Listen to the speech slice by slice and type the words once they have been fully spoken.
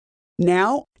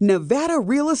Now, Nevada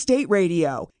Real Estate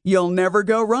Radio. You'll never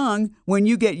go wrong when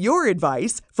you get your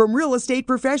advice from real estate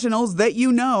professionals that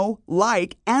you know,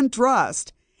 like, and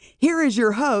trust. Here is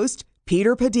your host,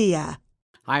 Peter Padilla.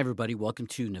 Hi, everybody. Welcome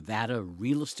to Nevada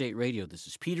Real Estate Radio. This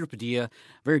is Peter Padilla.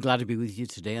 Very glad to be with you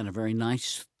today on a very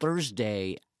nice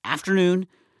Thursday afternoon.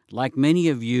 Like many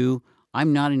of you,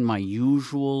 I'm not in my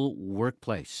usual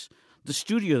workplace. The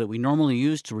studio that we normally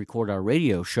use to record our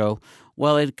radio show,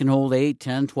 well, it can hold 8,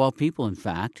 10, 12 people, in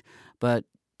fact. But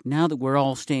now that we're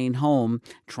all staying home,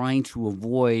 trying to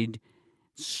avoid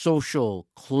social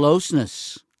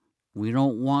closeness, we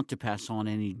don't want to pass on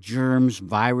any germs,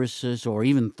 viruses, or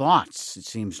even thoughts, it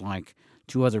seems like,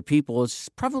 to other people. It's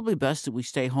probably best that we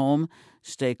stay home,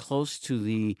 stay close to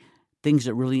the things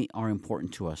that really are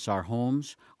important to us, our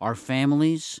homes, our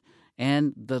families,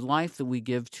 and the life that we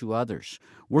give to others.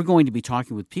 We're going to be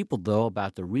talking with people, though,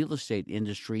 about the real estate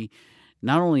industry,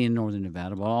 not only in Northern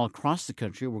Nevada, but all across the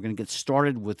country. We're going to get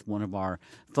started with one of our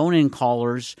phone-in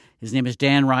callers. His name is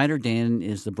Dan Ryder. Dan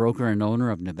is the broker and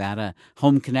owner of Nevada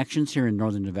Home Connections here in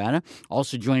Northern Nevada.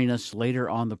 Also joining us later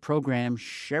on the program,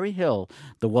 Sherry Hill,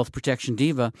 the wealth protection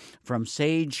diva from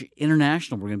Sage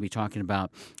International. We're going to be talking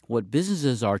about what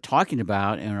businesses are talking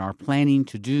about and are planning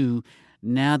to do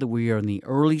now that we are in the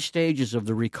early stages of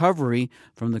the recovery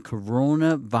from the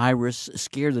coronavirus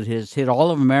scare that has hit all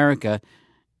of America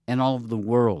and all of the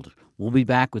world. We'll be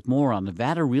back with more on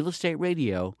Nevada Real Estate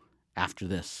Radio after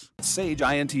this.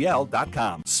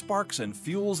 SageINTL.com sparks and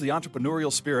fuels the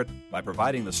entrepreneurial spirit by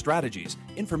providing the strategies,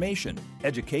 information,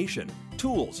 education,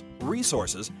 tools,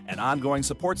 resources, and ongoing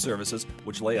support services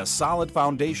which lay a solid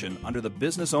foundation under the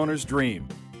business owner's dream.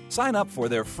 Sign up for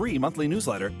their free monthly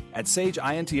newsletter at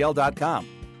SageINTL.com.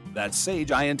 That's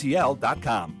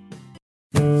SageINTL.com.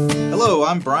 Hello,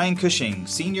 I'm Brian Cushing,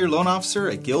 Senior Loan Officer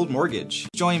at Guild Mortgage.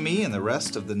 Join me and the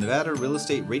rest of the Nevada Real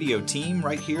Estate Radio team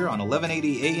right here on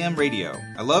 1180 AM radio.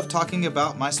 I love talking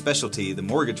about my specialty, the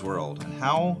mortgage world, and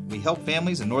how we help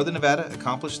families in Northern Nevada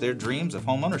accomplish their dreams of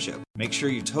home ownership. Make sure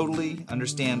you totally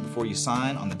understand before you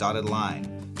sign on the dotted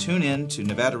line. Tune in to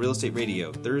Nevada Real Estate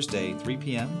Radio, Thursday, 3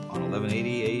 p.m. on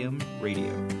 1180 AM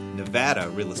radio. Nevada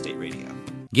Real Estate Radio.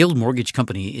 Guild Mortgage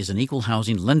Company is an equal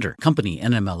housing lender. Company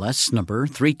NMLS number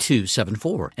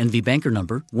 3274. NV Banker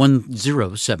number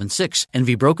 1076.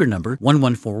 NV Broker number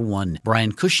 1141.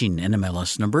 Brian Cushing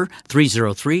NMLS number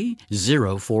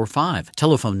 303045.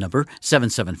 Telephone number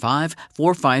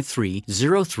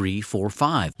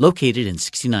 775-453-0345. Located in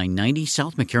 6990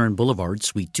 South McCarran Boulevard,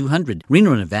 Suite 200,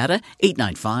 Reno, Nevada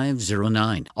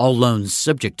 89509. All loans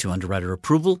subject to underwriter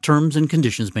approval. Terms and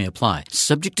conditions may apply.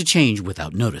 Subject to change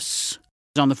without notice.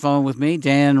 On the phone with me,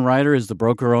 Dan Ryder is the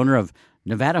broker-owner of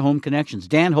Nevada Home Connections.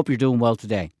 Dan, hope you're doing well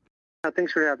today.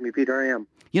 Thanks for having me, Peter. I am.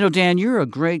 You know, Dan, you're a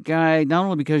great guy, not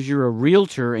only because you're a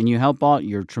realtor and you help out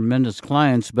your tremendous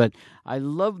clients, but I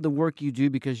love the work you do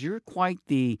because you're quite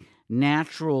the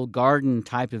natural garden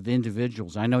type of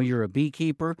individuals. I know you're a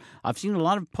beekeeper. I've seen a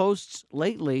lot of posts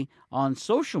lately on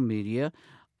social media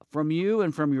from you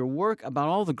and from your work about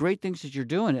all the great things that you're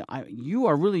doing. You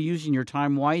are really using your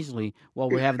time wisely while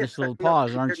we have this little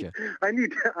pause, aren't you? I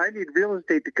need real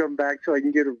estate to come back so I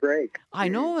can get a break. I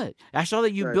know it. I saw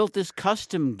that you built this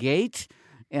custom gate,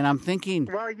 and I'm thinking,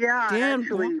 well, yeah, Dan,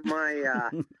 actually,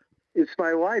 it's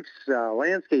my wife's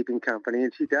landscaping company,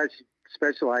 and she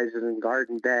specializes in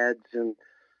garden beds and,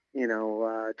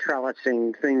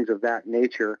 trellising, things of that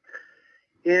nature.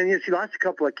 And she lost a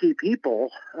couple of key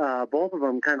people, both of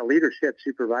them kind of leadership,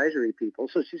 supervisory people.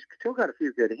 So she's still got a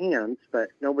few good hands, but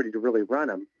nobody to really run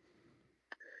them.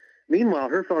 Meanwhile,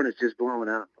 her phone is just blowing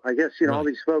up. I guess, Right. all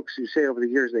these folks who say over the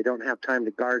years they don't have time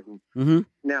to garden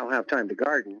now have time to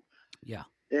garden. Yeah.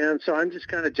 And so I'm just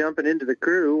kind of jumping into the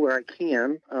crew where I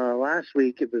can. Last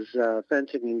week it was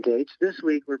fencing and gates. This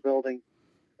week we're building,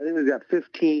 I think we've got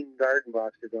 15 garden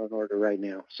boxes on order right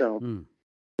now. So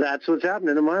that's what's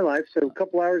happening in my life. So a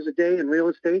couple hours a day in real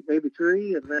estate, maybe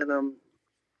 3, and then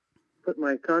put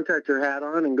my contractor hat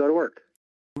on and go to work.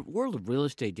 The world of real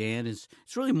estate, Dan, it's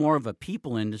really more of a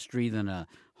people industry than a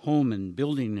home and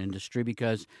building industry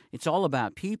because it's all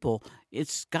about people.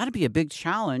 It's got to be a big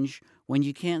challenge when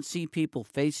you can't see people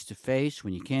face to face,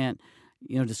 when you can't,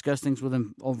 discuss things with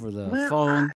them over the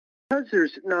phone. Because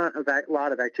there's not a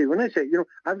lot of activity. When I say,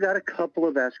 I've got a couple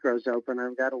of escrows open.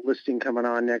 I've got a listing coming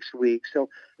on next week. So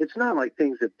it's not like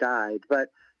things have died,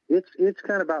 but it's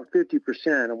kind of about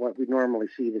 50% of what we normally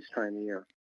see this time of year.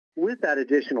 With that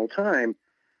additional time,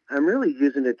 I'm really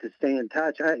using it to stay in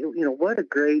touch. What a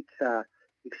great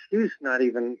excuse,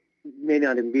 may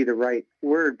not even be the right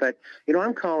word, but,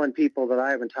 I'm calling people that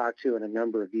I haven't talked to in a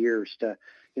number of years to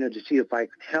see if I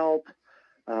can help.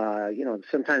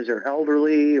 Sometimes they're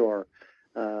elderly or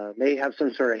may have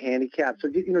some sort of handicap. So,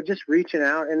 just reaching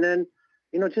out, and then,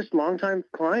 just longtime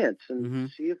clients, and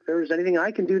see if there's anything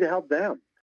I can do to help them.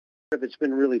 It's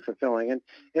been really fulfilling. And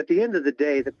at the end of the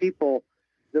day, the people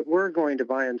that we're going to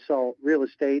buy and sell real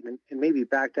estate and maybe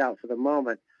backed out for the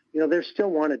moment, they still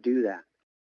want to do that.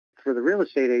 For the real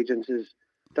estate agents is,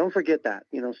 don't forget that,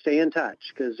 stay in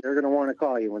touch, because they're going to want to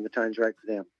call you when the time's right for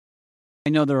them. I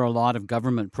know there are a lot of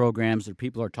government programs that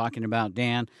people are talking about,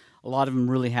 Dan. A lot of them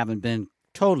really haven't been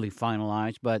totally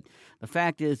finalized, but the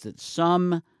fact is that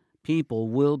some people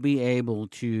will be able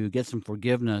to get some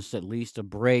forgiveness, at least a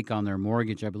break on their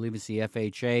mortgage. I believe it's the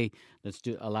FHA that's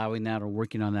allowing that or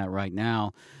working on that right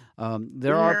now. I'd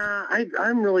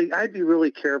be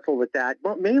really careful with that.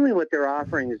 Well, mainly what they're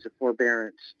offering is a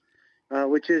forbearance,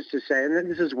 which is to say, and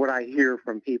this is what I hear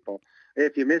from people,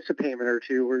 if you miss a payment or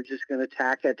two, we're just going to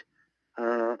tack it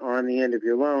on the end of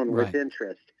your loan with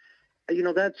interest.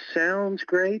 That sounds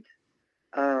great.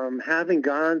 Having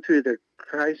gone through the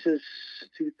crisis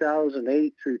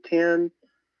 2008 through 10,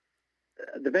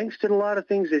 the banks did a lot of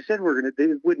things they said they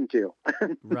wouldn't do.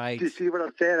 Right. Do you see what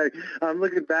I'm saying? I'm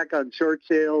looking back on short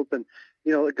sales, and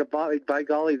by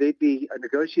golly, they'd be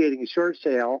negotiating a short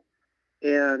sale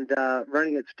and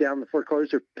running it down the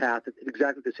foreclosure path at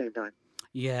exactly the same time.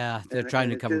 Yeah, they're trying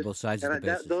to cover both sides of the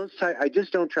basis. I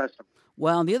just don't trust them.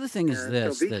 Well, the other thing is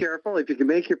this. So be careful. If you can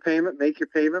make your payment, make your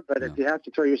payment. But if you have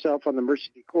to throw yourself on the mercy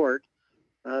of court,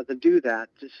 then do that.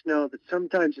 Just know that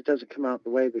sometimes it doesn't come out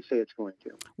the way they say it's going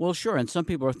to. Well, sure. And some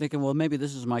people are thinking, well, maybe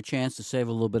this is my chance to save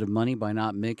a little bit of money by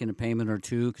not making a payment or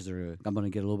two because I'm going to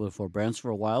get a little bit of forbearance for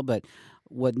a while. But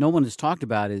what no one has talked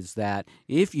about is that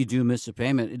if you do miss a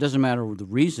payment, it doesn't matter the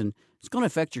reason, it's going to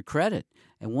affect your credit.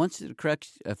 And once it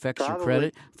affects your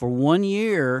credit, for 1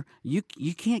 year, you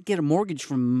can't get a mortgage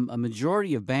from a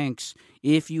majority of banks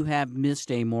if you have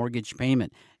missed a mortgage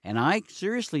payment. And I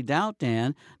seriously doubt,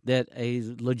 Dan, that a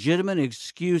legitimate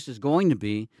excuse is going to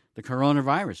be the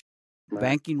coronavirus. Right.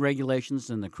 Banking regulations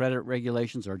and the credit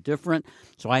regulations are different.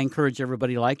 So I encourage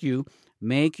everybody like you,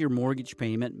 make your mortgage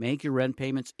payment, make your rent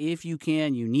payments if you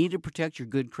can. You need to protect your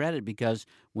good credit because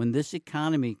when this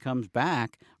economy comes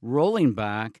back, rolling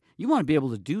back, you want to be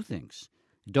able to do things.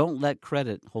 Don't let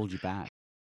credit hold you back.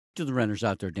 To the renters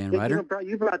out there, Dan Ryder.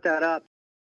 You brought that up.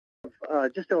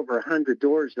 Just over 100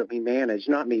 doors that we manage,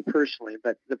 not me personally,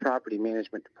 but the property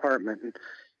management department. And,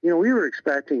 we were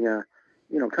expecting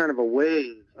kind of a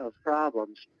wave of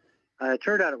problems. It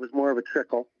turned out it was more of a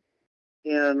trickle.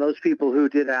 And those people who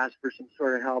did ask for some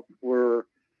sort of help were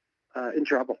in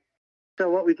trouble. So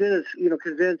what we did is,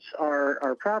 convince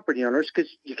our property owners,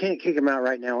 because you can't kick them out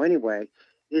right now anyway,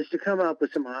 is to come up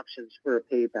with some options for a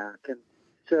payback. And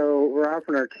so we're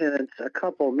offering our tenants a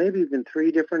couple, maybe even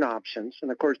 3 different options.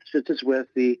 And, of course, this is with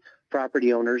the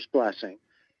property owner's blessing,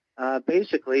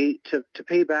 basically to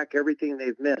pay back everything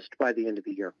they've missed by the end of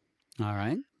the year. All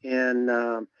right. And,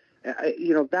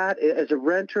 that as a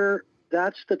renter,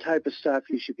 that's the type of stuff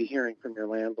you should be hearing from your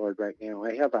landlord right now.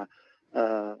 I have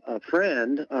a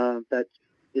friend that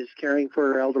is caring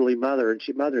for her elderly mother, and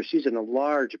she's in a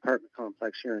large apartment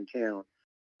complex here in town.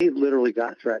 They literally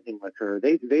got threatening with her.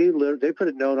 They put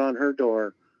a note on her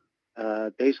door,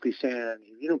 basically saying,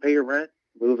 "If you don't pay your rent,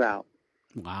 move out."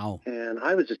 Wow. And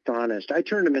I was astonished. I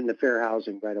turned them into fair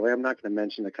housing, by the way. I'm not going to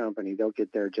mention the company. They'll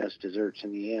get their just desserts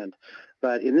in the end.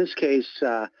 But in this case,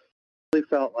 I really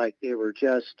felt like they were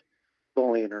just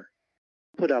bullying her.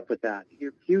 Put up with that.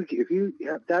 If you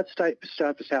have that type of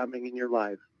stuff is happening in your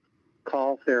life,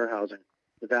 call Fair Housing,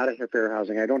 Nevada Fair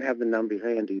Housing. I don't have the number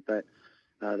handy, but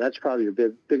that's probably your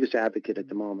biggest advocate at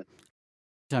the moment.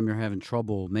 Time you're having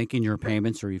trouble making your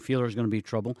payments or you feel there's going to be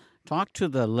trouble, talk to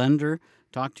the lender,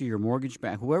 talk to your mortgage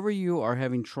bank, whoever you are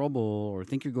having trouble or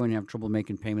think you're going to have trouble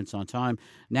making payments on time.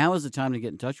 Now is the time to get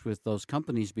in touch with those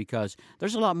companies because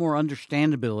there's a lot more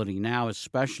understandability now,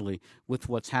 especially with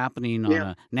what's happening on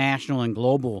a national and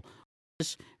global.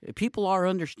 People are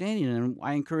understanding, and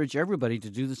I encourage everybody to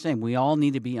do the same. We all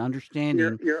need to be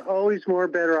understanding. You're always more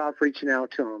better off reaching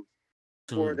out to them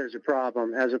before there's a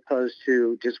problem as opposed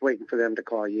to just waiting for them to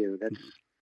call you. That's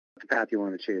the path you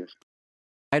want to choose.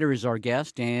 Ryder is our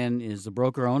guest. Dan is the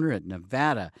broker owner at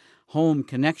Nevada Home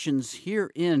Connections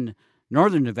here in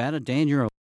Northern Nevada. Dan, you're a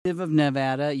native of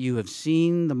Nevada. You have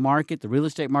seen the market, the real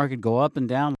estate market go up and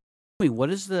down. What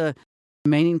is the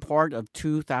remaining part of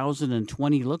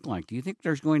 2020 look like? Do you think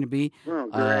there's going to be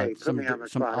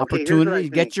some opportunity?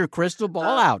 Get your crystal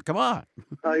ball out. Come on.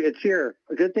 It's here.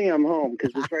 A good thing I'm home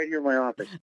because it's right here in my office.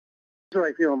 That's what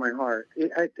I feel in my heart.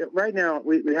 Right now,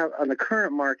 we have on the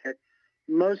current market,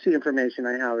 most of the information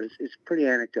I have is pretty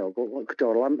anecdotal.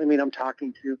 I'm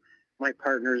talking to my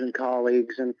partners and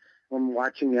colleagues, and I'm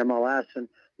watching the MLS, and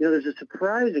there's a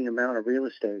surprising amount of real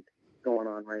estate going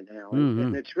on right now,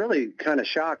 and it's really kind of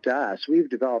shocked us. We've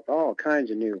developed all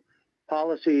kinds of new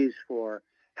policies for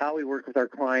how we work with our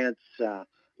clients. A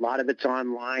lot of it's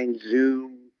online,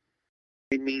 Zoom.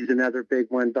 Me is another big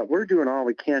one, but we're doing all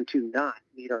we can to not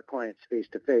meet our clients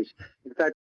face-to-face. In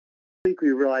fact, I think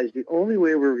we realized the only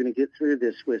way we were going to get through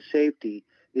this with safety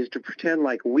is to pretend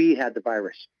like we had the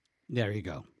virus. There you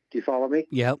go. Do you follow me?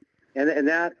 Yep. And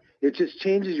that, it just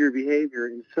changes your behavior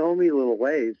in so many little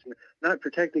ways, not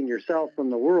protecting yourself from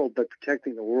the world, but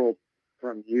protecting the world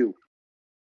from you.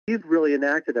 We've really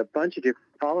enacted a bunch of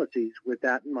different policies with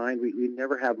that in mind. We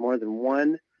never have more than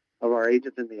one of our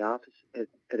agents in the office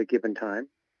at a given time.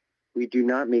 We do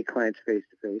not meet clients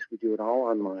face-to-face. We do it all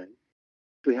online.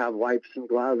 We have wipes and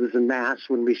gloves and masks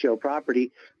when we show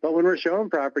property. But when we're showing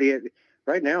property,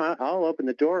 right now, I'll open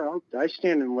the door. I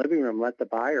stand in the living room, let the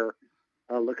buyer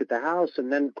look at the house.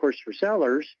 And then, of course, for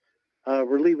sellers,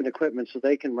 we're leaving equipment so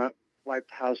they can wipe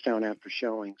the house down after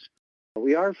showings.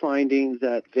 We are finding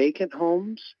that vacant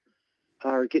homes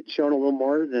are getting shown a little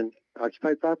more than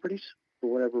occupied properties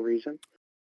for whatever reason.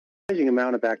 Amazing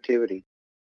amount of activity.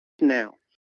 Now,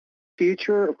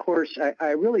 future, of course,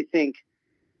 I really think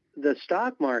the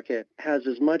stock market has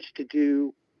as much to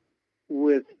do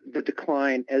with the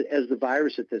decline as the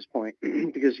virus at this point,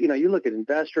 because, you look at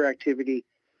investor activity,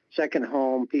 second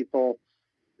home people,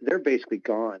 they're basically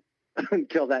gone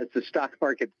until the stock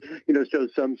market,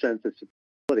 shows some sense of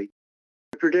stability.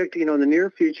 I predict, in the near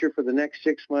future for the next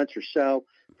 6 months or so,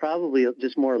 probably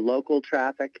just more local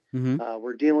traffic.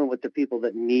 We're dealing with the people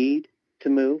that need to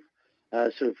move.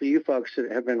 So for you folks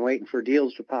that have been waiting for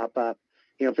deals to pop up,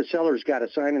 if a seller's got a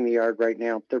sign in the yard right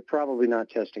now, they're probably not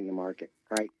testing the market,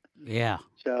 right? Yeah.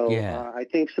 So I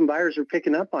think some buyers are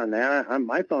picking up on that.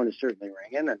 My phone is certainly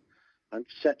ringing, and I've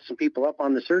set some people up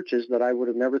on the searches that I would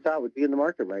have never thought would be in the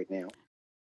market right now.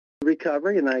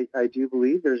 Recovery, and I do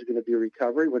believe there's going to be a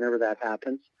recovery whenever that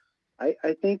happens.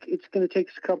 I think it's going to take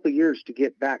us a couple of years to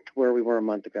get back to where we were a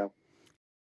month ago.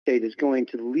 State is going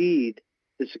to lead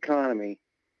this economy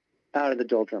out of the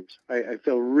doldrums. I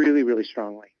feel really, really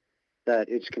strongly that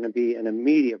it's going to be an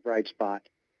immediate bright spot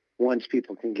once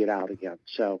people can get out again.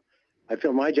 So I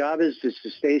feel my job is just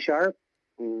to stay sharp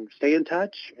and stay in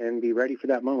touch and be ready for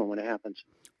that moment when it happens.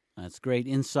 That's great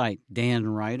insight, Dan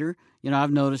Ryder.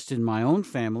 I've noticed in my own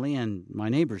family and my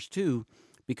neighbors too,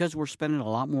 because we're spending a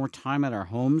lot more time at our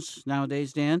homes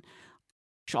nowadays, Dan,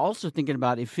 also thinking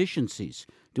about efficiencies.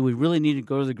 Do we really need to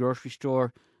go to the grocery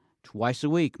store twice a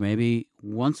week? Maybe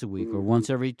once a week or once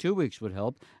every 2 weeks would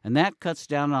help. And that cuts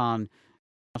down on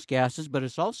gases, but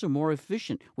it's also more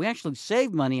efficient. We actually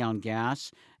save money on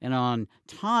gas and on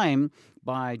time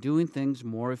by doing things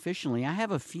more efficiently. I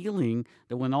have a feeling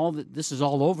that when all this is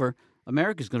all over,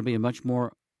 America is going to be a much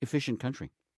more efficient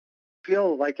country. I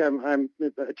feel like I'm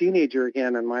a teenager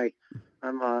again, and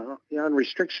I'm on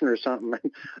restriction or something.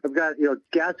 I've got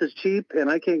gas is cheap,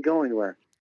 and I can't go anywhere.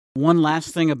 One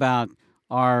last thing about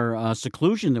our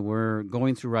seclusion that we're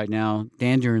going through right now,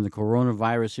 Dan, during the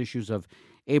coronavirus issues of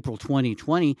April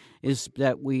 2020, is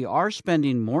that we are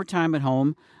spending more time at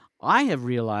home. I have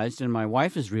realized, and my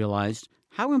wife has realized,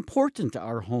 how important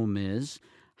our home is,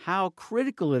 how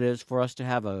critical it is for us to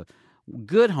have a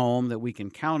good home that we can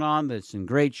count on, that's in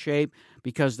great shape,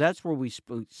 because that's where we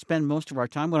spend most of our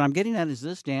time. What I'm getting at is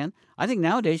this, Dan. I think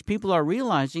nowadays people are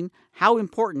realizing how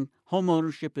important home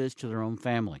ownership is to their own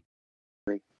family.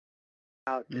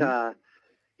 About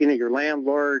your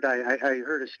landlord. I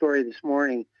heard a story this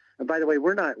morning. And by the way,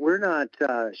 we're not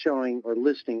showing or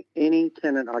listing any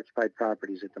tenant-occupied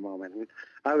properties at the moment. And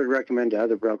I would recommend to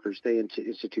other brokers they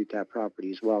institute that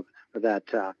property as well, or that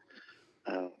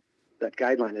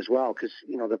guideline as well, because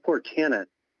the poor tenant.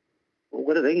 Well,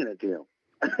 what are they going to do?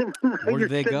 Where do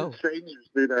they go? Strangers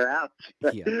through their house.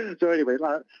 Yeah. So anyway,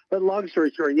 but long story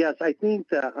short, yes, I think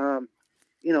that home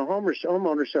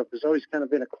ownership has always kind of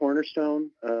been a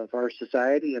cornerstone of our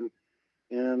society, and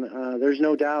there's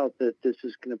no doubt that this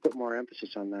is going to put more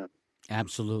emphasis on that.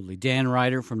 Absolutely. Dan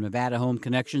Ryder from Nevada Home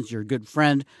Connections, your good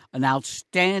friend, an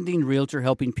outstanding realtor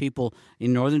helping people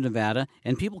in Northern Nevada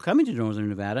and people coming to Northern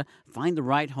Nevada find the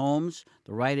right homes,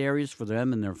 the right areas for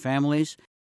them and their families.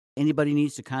 Anybody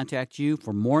needs to contact you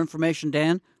for more information,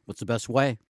 Dan, what's the best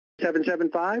way?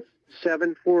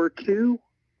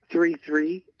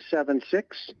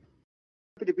 775-742-3376.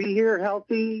 Happy to be here,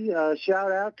 healthy.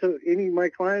 Shout out to any of my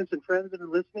clients and friends that are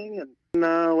listening. And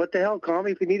what the hell, call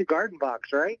me if you need a garden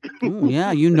box, right? Ooh,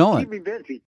 yeah, you know it. Keep me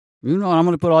busy. You know it. I'm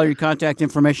going to put all your contact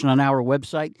information on our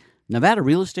website,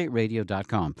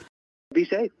 NevadaRealEstateRadio.com. Be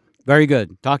safe. Very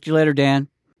good. Talk to you later, Dan.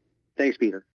 Thanks,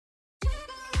 Peter.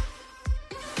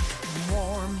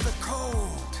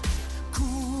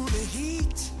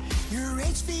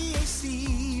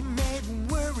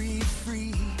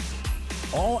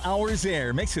 All Hours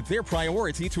Air makes it their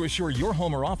priority to assure your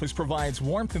home or office provides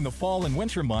warmth in the fall and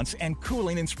winter months and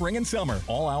cooling in spring and summer.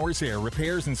 All Hours Air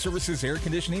repairs and services air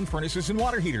conditioning, furnaces, and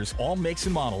water heaters, all makes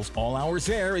and models. All Hours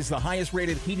Air is the highest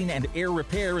rated heating and air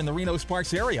repair in the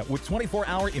Reno-Sparks area with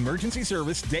 24-hour emergency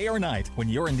service day or night. When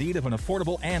you're in need of an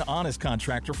affordable and honest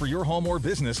contractor for your home or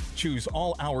business, choose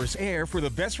All Hours Air for the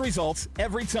best results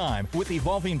every time. With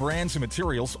evolving brands and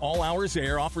materials, All Hours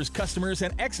Air offers customers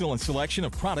an excellent selection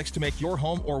of products to make your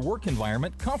home or work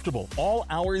environment comfortable. All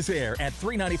Hours Air at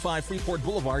 395 Freeport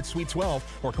Boulevard, Suite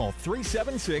 12, or call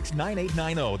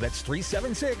 376-9890. That's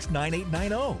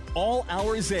 376-9890. All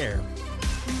Hours Air.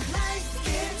 Life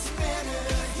gets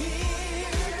better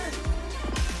here.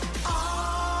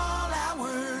 All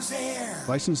Hours Air.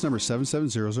 License number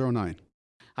 77009.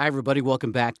 Hi, everybody.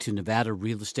 Welcome back to Nevada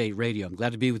Real Estate Radio. I'm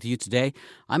glad to be with you today.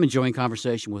 I'm enjoying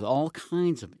conversation with all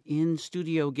kinds of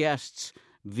in-studio guests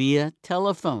via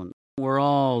telephone. We're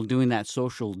all doing that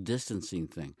social distancing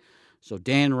thing. So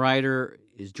Dan Ryder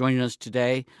is joining us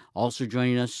today. Also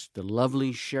joining us, the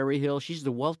lovely Sherry Hill. She's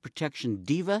the wealth protection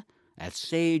diva at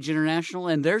Sage International.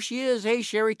 And there she is. Hey,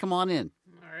 Sherry, come on in.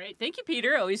 All right. Thank you,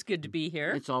 Peter. Always good to be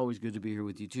here. It's always good to be here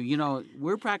with you, too. You know,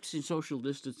 we're practicing social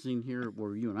distancing here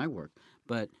where you and I work.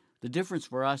 But the difference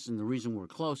for us and the reason we're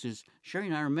close is Sherry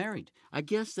and I are married. I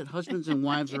guess that husbands and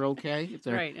wives are okay. If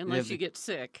they're, right, unless you get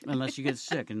sick. Unless you get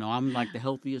sick. And no, I'm like the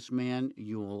healthiest man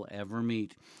you'll ever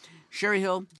meet. Sherry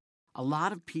Hill, a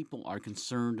lot of people are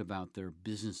concerned about their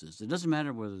businesses. It doesn't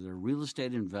matter whether they're real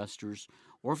estate investors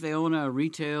or if they own a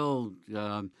retail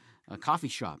a coffee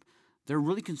shop. They're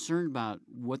really concerned about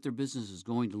what their business is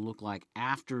going to look like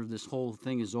after this whole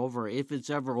thing is over, if it's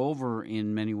ever over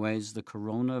in many ways, the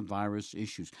coronavirus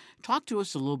issues. Talk to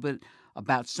us a little bit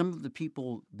about some of the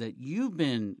people that you've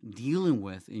been dealing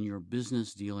with in your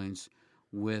business dealings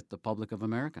with the public of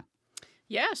America.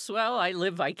 Yes, well, I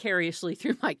live vicariously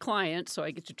through my clients, so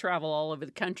I get to travel all over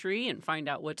the country and find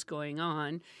out what's going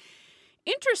on.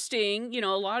 Interesting,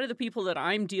 a lot of the people that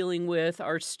I'm dealing with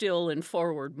are still in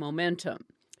forward momentum.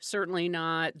 Certainly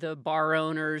not the bar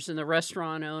owners and the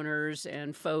restaurant owners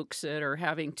and folks that are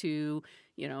having to,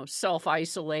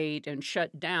 self-isolate and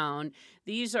shut down.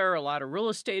 These are a lot of real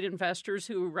estate investors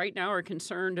who right now are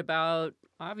concerned about,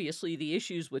 obviously, the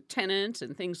issues with tenants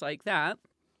and things like that.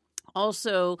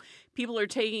 Also, people are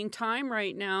taking time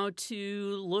right now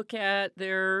to look at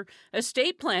their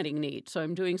estate planning needs. So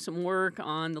I'm doing some work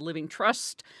on the living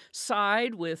trust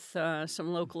side with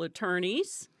some local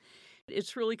attorneys.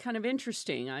 It's really kind of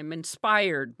interesting. I'm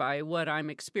inspired by what I'm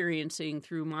experiencing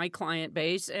through my client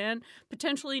base and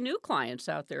potentially new clients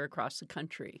out there across the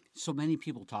country. So many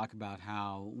people talk about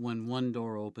how when one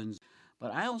door opens,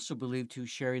 but I also believe too,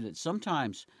 Sherry, that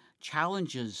sometimes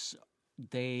challenges,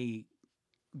 they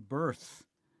birth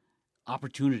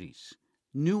opportunities,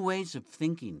 new ways of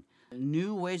thinking,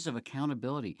 new ways of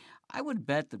accountability. I would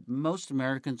bet that most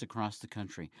Americans across the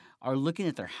country are looking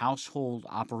at their household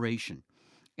operation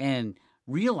and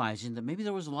realizing that maybe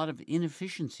there was a lot of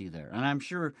inefficiency there. And I'm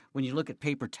sure when you look at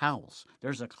paper towels,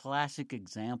 there's a classic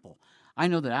example. I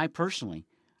know that I'm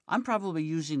probably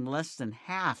using less than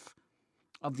half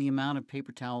of the amount of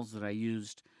paper towels that I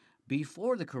used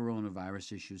before the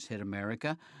coronavirus issues hit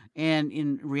America. And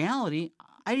in reality,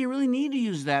 I didn't really need to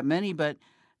use that many, but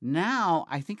now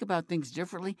I think about things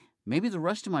differently. Maybe the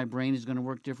rest of my brain is going to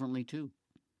work differently too.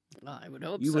 Well, I would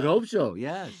hope so. You would hope so,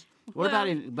 yes. What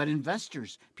about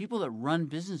investors, people that run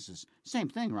businesses? Same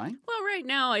thing, right? Well, right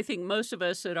now, I think most of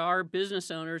us that are business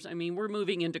owners, we're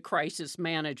moving into crisis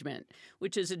management,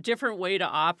 which is a different way to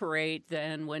operate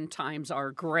than when times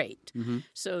are great. Mm-hmm.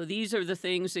 So these are the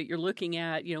things that you're looking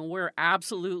at, where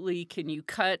absolutely can you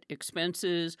cut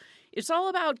expenses. It's all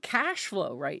about cash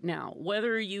flow right now,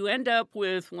 whether you end up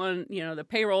with the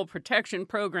payroll protection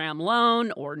program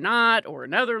loan or not, or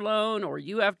another loan, or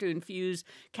you have to infuse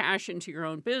cash into your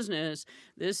own business.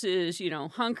 This is,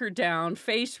 hunker down,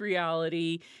 face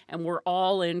reality, and we're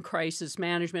all in crisis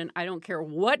management. I don't care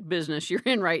what business you're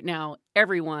in right now.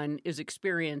 Everyone is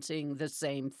experiencing the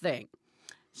same thing.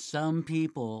 Some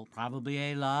people,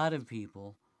 probably a lot of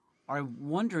people, are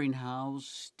wondering how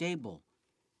stable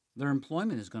their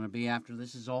employment is going to be after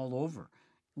this is all over.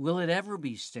 Will it ever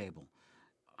be stable?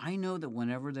 I know that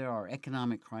whenever there are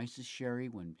economic crises, Sherry,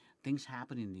 when things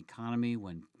happen in the economy,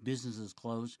 when businesses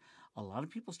close, a lot of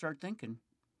people start thinking,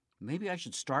 maybe I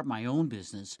should start my own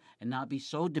business and not be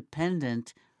so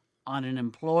dependent on an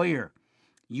employer.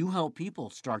 You help people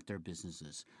start their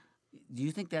businesses. Do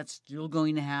you think that's still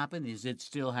going to happen? Is it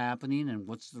still happening? And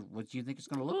what do you think it's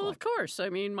going to look Well, like? of course. I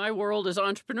mean, my world is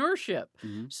entrepreneurship.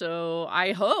 Mm-hmm. So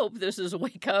I hope this is a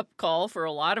wake-up call for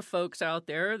a lot of folks out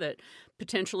there that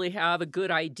potentially have a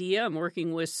good idea. I'm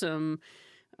working with some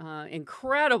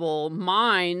incredible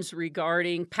minds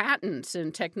regarding patents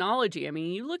and technology. I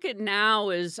mean, you look at now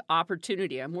as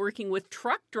opportunity. I'm working with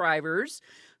truck drivers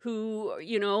who,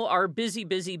 are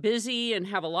busy and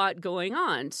have a lot going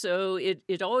on. So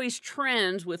it always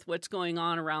trends with what's going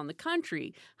on around the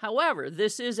country. However,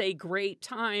 this is a great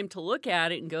time to look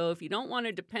at it and go, if you don't want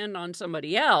to depend on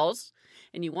somebody else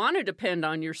and you want to depend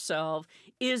on yourself,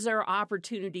 is there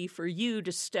opportunity for you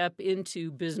to step into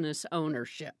business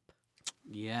ownership?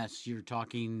 Yes, you're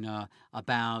talking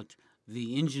about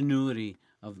the ingenuity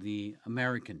of the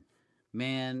American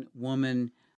man,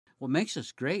 woman. What makes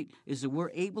us great is that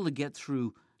we're able to get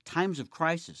through times of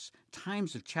crisis,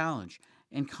 times of challenge,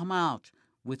 and come out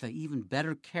with an even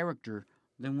better character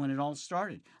than when it all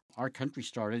started. Our country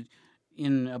started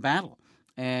in a battle,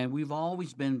 and we've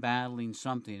always been battling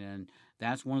something, and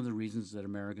that's one of the reasons that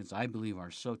Americans, I believe,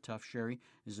 are so tough, Sherry,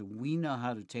 is that we know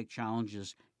how to take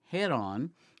challenges head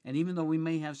on, and even though we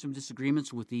may have some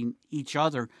disagreements with each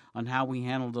other on how we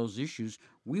handle those issues,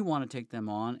 we want to take them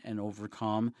on and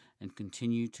overcome and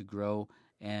continue to grow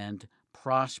and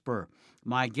prosper.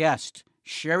 My guest,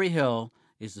 Sherry Hill,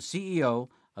 is the CEO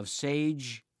of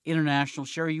Sage International.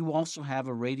 Sherry, you also have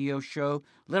a radio show.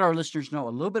 Let our listeners know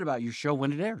a little bit about your show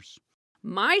when it airs.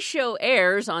 My show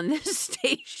airs on this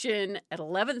station at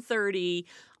 11:30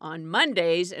 on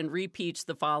Mondays and repeats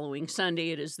the following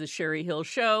Sunday. It is the Sherry Hill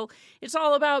Show. It's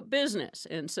all about business.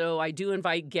 And so I do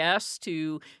invite guests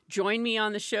to join me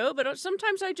on the show, but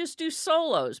sometimes I just do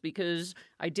solos because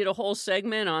I did a whole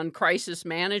segment on crisis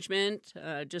management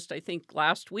I think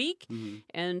last week. Mm-hmm.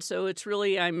 And so it's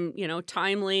really, I'm,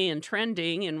 timely and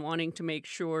trending and wanting to make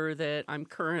sure that I'm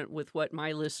current with what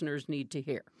my listeners need to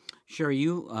hear. Sherry,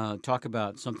 you talk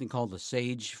about something called the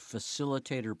Sage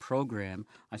Facilitator Program.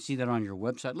 I see that on your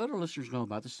website. Let our listeners know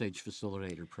about the Sage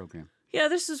Facilitator Program. Yeah,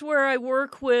 this is where I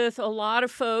work with a lot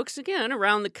of folks, again,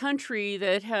 around the country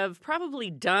that have probably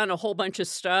done a whole bunch of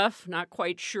stuff, not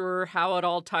quite sure how it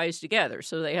all ties together.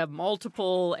 So they have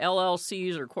multiple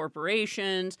LLCs or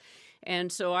corporations.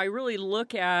 And so I really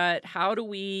look at how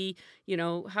do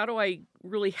I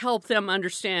really help them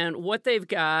understand what they've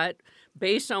got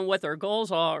based on what their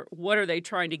goals are, what are they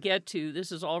trying to get to.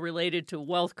 This is all related to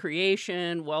wealth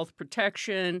creation, wealth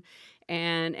protection,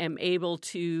 and am able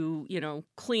to,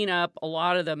 clean up a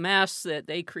lot of the mess that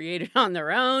they created on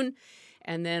their own,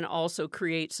 and then also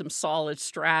create some solid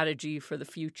strategy for the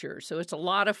future. So it's a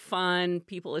lot of fun.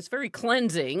 It's very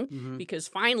cleansing because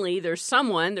finally there's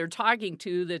someone they're talking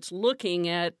to that's looking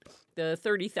at the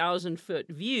 30,000-foot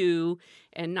view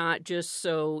and not just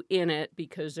so in it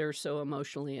because they're so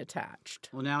emotionally attached.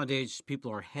 Well, nowadays people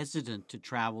are hesitant to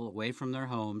travel away from their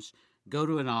homes, go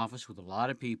to an office with a lot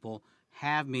of people,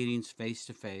 have meetings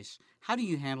face-to-face. How do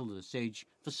you handle the Sage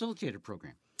Facilitator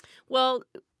Program? Well,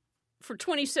 for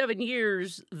 27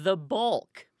 years, the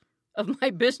bulk of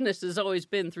my business has always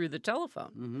been through the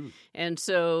telephone. Mm-hmm. And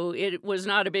so it was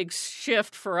not a big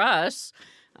shift for us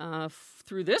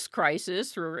through this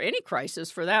crisis, or any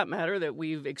crisis for that matter, that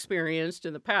we've experienced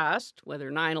in the past, whether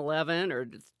 9/11 or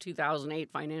the 2008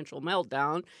 financial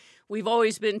meltdown. We've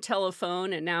always been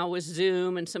telephone, and now with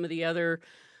Zoom and some of the other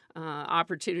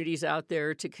opportunities out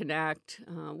there to connect.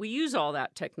 We use all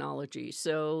that technology.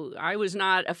 So I was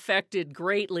not affected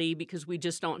greatly because we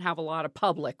just don't have a lot of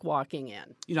public walking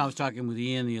in. I was talking with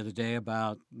Ian the other day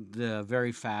about the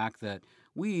very fact that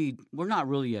we're not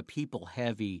really a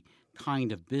people-heavy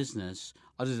kind of business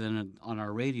other than on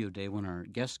our radio day when our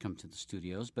guests come to the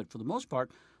studios. But for the most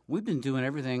part, we've been doing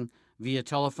everything via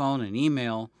telephone and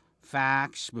email,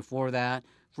 fax before that,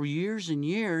 for years and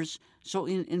years. So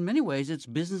in many ways, it's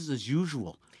business as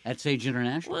usual at Sage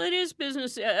International. Well, it is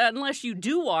business unless you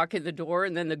do walk in the door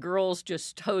and then the girls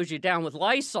just hose you down with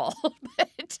Lysol. But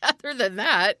other than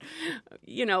that,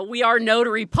 we are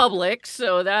notary public,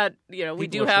 so that, we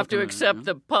do have to accept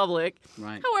the public.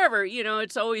 Right. However,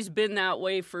 it's always been that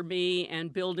way for me,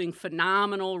 and building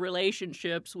phenomenal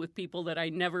relationships with people that I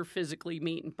never physically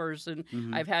meet in person.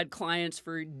 Mm-hmm. I've had clients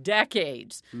for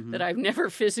decades that I've never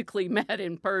physically met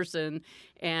in person,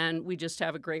 and we just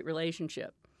have a great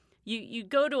relationship. You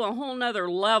go to a whole nother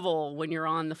level when you're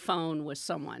on the phone with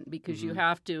someone because you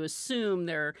have to assume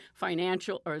their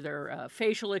financial or their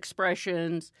facial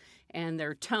expressions and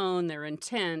their tone, their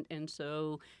intent, and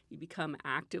so you become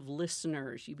active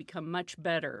listeners. You become much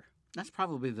better. That's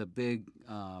probably the big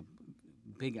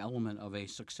element of a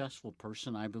successful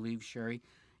person, I believe, Sherry,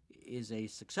 is a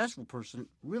successful person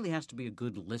really has to be a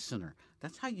good listener.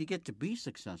 That's how you get to be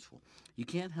successful. You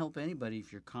can't help anybody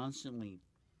if you're constantly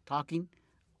talking,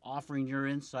 offering your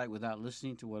insight without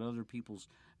listening to what other people's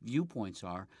viewpoints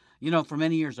are. For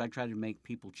many years I tried to make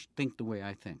people think the way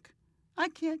I think. I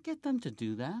can't get them to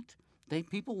do that.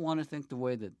 People want to think the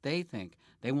way that they think.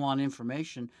 They want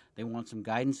information. They want some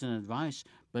guidance and advice,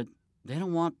 but they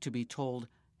don't want to be told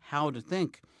how to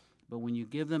think. But when you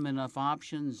give them enough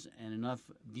options and enough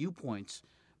viewpoints,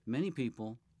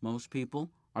 most people,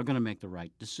 are going to make the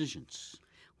right decisions.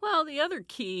 Well, the other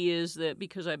key is that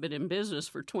because I've been in business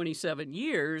for 27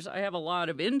 years, I have a lot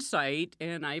of insight,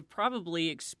 and I've probably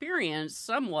experienced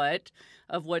somewhat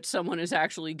of what someone is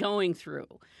actually going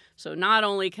through. So not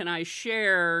only can I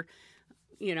share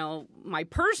my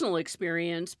personal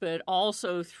experience, but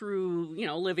also through,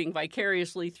 living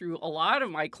vicariously through a lot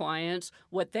of my clients,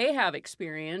 what they have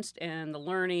experienced and the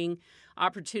learning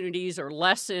opportunities or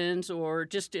lessons or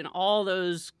just in all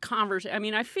those conversations. I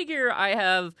mean, I figure I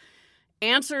have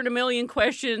answered a million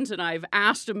questions and I've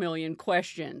asked a million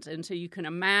questions. And so you can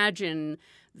imagine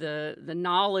the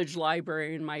knowledge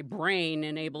library in my brain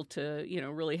and able to,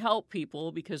 really help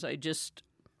people because I've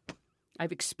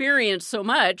experienced so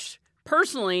much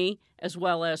personally as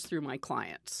well as through my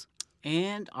clients.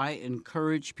 And I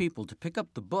encourage people to pick up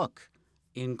the book,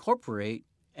 Incorporate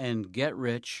and Get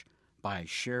Rich by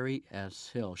Sherry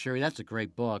S. Hill. Sherry, that's a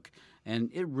great book,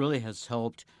 and it really has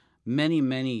helped many,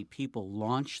 many people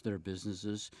launch their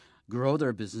businesses, grow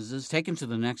their businesses, take them to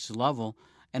the next level,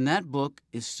 and that book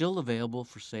is still available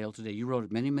for sale today. You wrote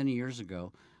it many, many years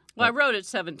ago. Well, I wrote it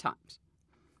 7 times.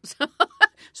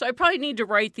 So I probably need to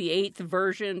write the 8th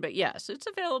version, but yes, it's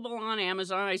available on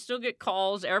Amazon. I still get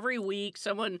calls every week.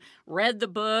 Someone read the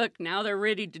book. Now they're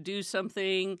ready to do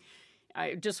something.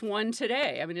 I just won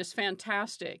today. I mean, it's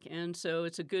fantastic. And so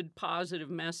it's a good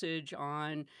positive message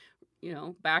on,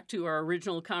 back to our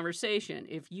original conversation.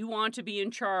 If you want to be in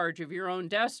charge of your own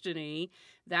destiny,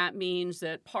 that means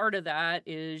that part of that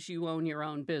is you own your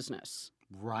own business.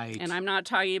 Right. And I'm not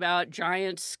talking about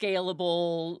giant,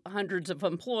 scalable, hundreds of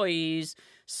employees,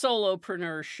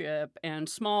 solopreneurship, and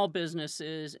small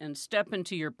businesses, and step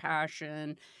into your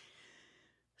passion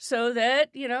so that,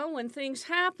 when things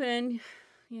happen,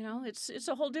 it's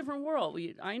a whole different world.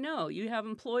 I know you have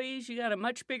employees, you got a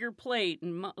much bigger plate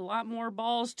and a lot more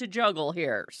balls to juggle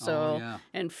here. So,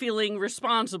 and feeling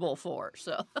responsible for.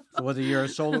 So whether you're a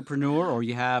solopreneur or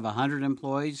you have 100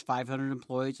 employees, 500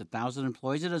 employees, 1,000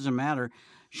 employees, it doesn't matter.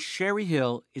 Sherry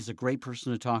Hill is a great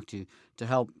person to talk to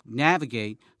help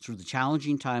navigate through the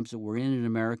challenging times that we're in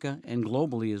America and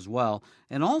globally as well,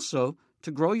 and also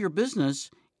to grow your business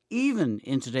even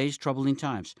in today's troubling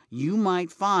times. You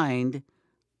might find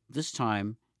this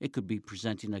time it could be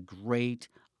presenting a great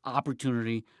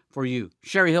opportunity for you.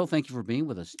 Sherry Hill, thank you for being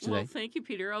with us today. Well, thank you,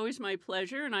 Peter. Always my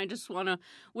pleasure. And I just want to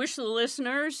wish the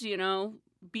listeners,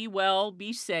 be well,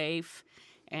 be safe,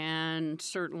 and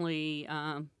certainly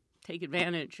take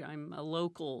advantage. I'm a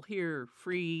local here,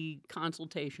 free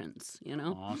consultations,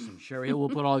 Awesome. Sherry Hill, we'll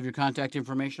put all of your contact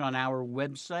information on our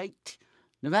website,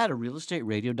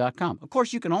 NevadaRealEstateRadio.com. Of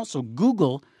course, you can also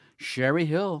Google Sherry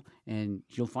Hill, and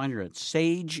you'll find her at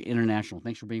Sage International.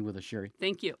 Thanks for being with us, Sherry.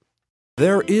 Thank you.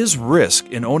 There is risk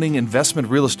in owning investment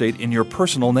real estate in your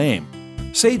personal name.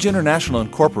 Sage International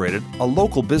Incorporated, a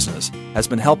local business, has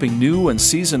been helping new and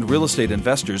seasoned real estate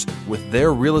investors with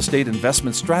their real estate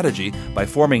investment strategy by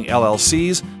forming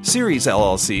LLCs, series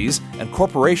LLCs, and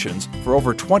corporations for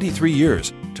over 23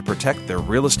 years to protect their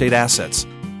real estate assets.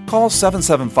 Call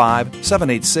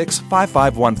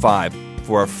 775-786-5515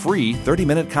 for a free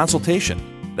 30-minute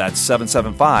consultation. That's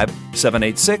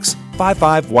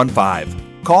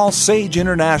 775-786-5515. Call Sage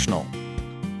International.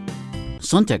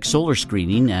 Suntech Solar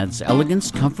Screening adds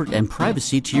elegance, comfort, and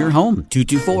privacy to your home.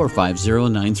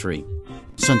 224-5093.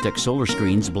 Suntech Solar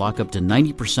Screens block up to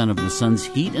 90% of the sun's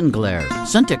heat and glare.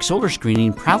 Suntech Solar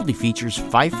Screening proudly features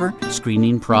Pfeiffer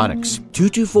Screening products.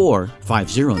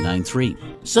 224-5093.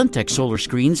 Suntech Solar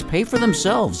Screens pay for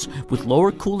themselves with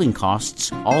lower cooling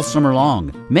costs all summer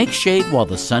long. Make shade while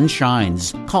the sun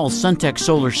shines. Call Suntech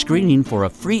Solar Screening for a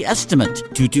free estimate.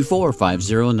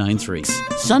 224-5093.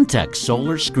 Suntech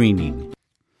Solar Screening.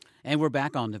 And we're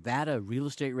back on Nevada Real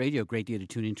Estate Radio. Great day to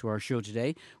tune into our show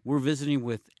today. We're visiting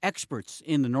with experts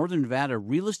in the Northern Nevada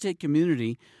real estate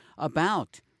community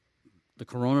about the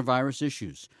coronavirus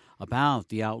issues, about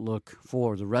the outlook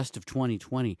for the rest of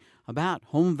 2020, about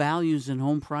home values and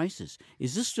home prices.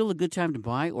 Is this still a good time to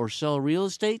buy or sell real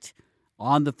estate?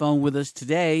 On the phone with us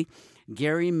today,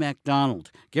 Gary McDonald.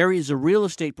 Gary is a real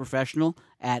estate professional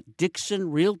at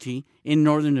Dixon Realty in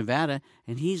Northern Nevada,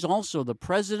 and he's also the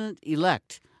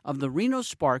president-elect of the Reno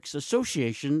Sparks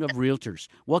Association of Realtors.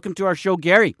 Welcome to our show,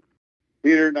 Gary.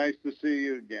 Peter, nice to see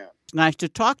you again. It's nice to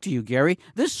talk to you, Gary.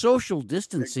 This social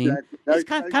distancing is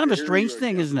kind of a strange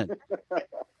thing, isn't it?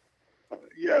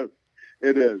 Yes,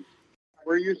 it is.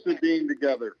 We're used to being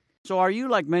together. So are you,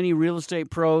 like many real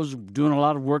estate pros, doing a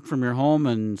lot of work from your home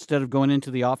instead of going into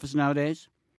the office nowadays?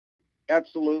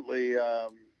 Absolutely.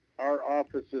 Our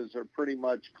offices are pretty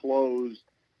much closed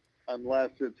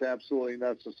unless it's absolutely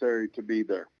necessary to be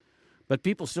there. But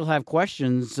people still have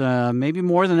questions, maybe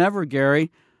more than ever,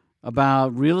 Gary,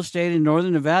 about real estate in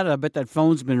Northern Nevada. I bet that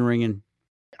phone's been ringing.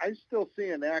 I still see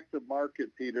an active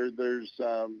market, Peter. There's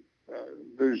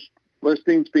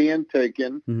listings being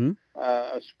taken,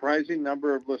 a surprising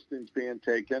number of listings being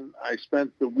taken. I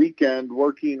spent the weekend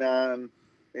working on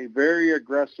a very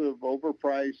aggressive,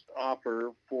 overpriced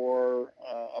offer for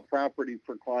a property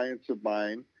for clients of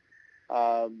mine.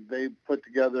 They put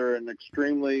together an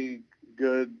extremely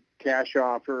good cash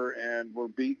offer and were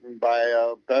beaten by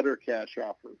a better cash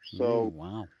offer. So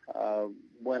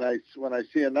when I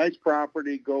see a nice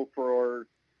property go for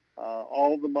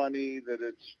all the money that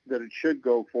it should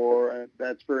go for,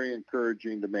 that's very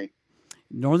encouraging to me.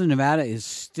 Northern Nevada is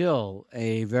still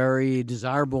a very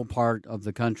desirable part of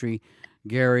the country,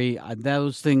 Gary.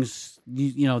 Those things,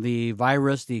 the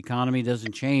virus, the economy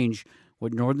doesn't change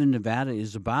what Northern Nevada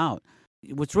is about.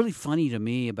 What's really funny to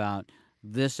me about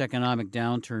this economic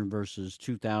downturn versus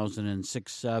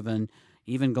 2006-07,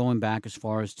 even going back as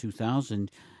far as 2000,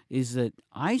 is that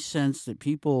I sense that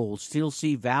people still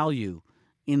see value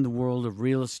in the world of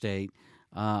real estate,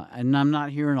 and I'm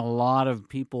not hearing a lot of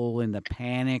people in the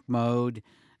panic mode.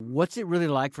 What's it really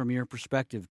like from your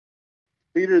perspective?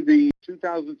 Peter, the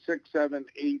 2006, 7,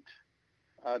 8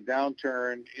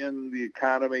 downturn in the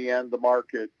economy and the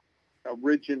market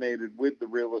originated with the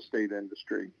real estate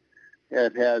industry.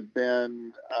 It had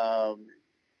been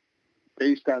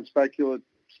based on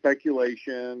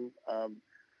speculation,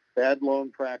 bad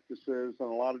loan practices, and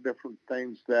a lot of different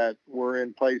things that were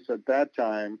in place at that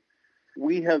time.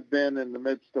 We have been in the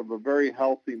midst of a very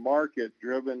healthy market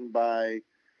driven by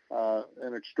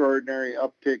an extraordinary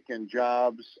uptick in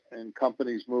jobs and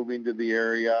companies moving to the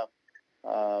area,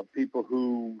 people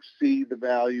who see the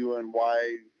value and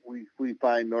why we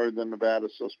find Northern Nevada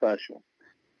so special.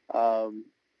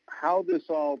 How this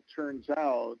all turns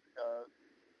out,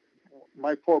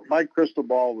 my crystal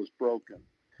ball was broken.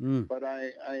 But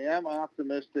I am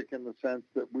optimistic in the sense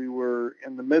that we were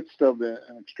in the midst of an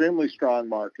extremely strong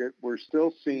market. We're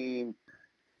still seeing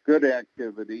good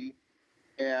activity,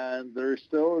 and there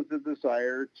still is a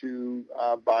desire to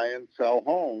buy and sell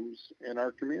homes in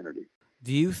our community.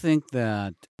 Do you think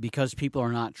that because people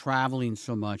are not traveling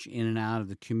so much in and out of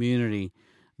the community,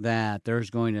 that there's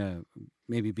going to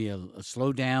maybe be a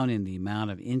slowdown in the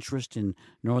amount of interest in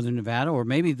Northern Nevada? Or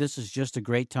maybe this is just a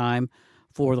great time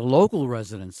for the local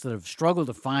residents that have struggled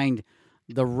to find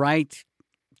the right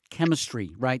chemistry,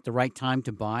 the right time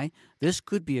to buy. This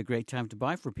could be a great time to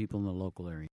buy for people in the local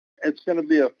area. It's going to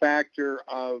be a factor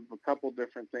of a couple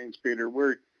different things, Peter.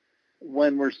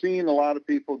 When we're seeing a lot of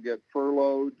people get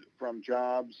furloughed from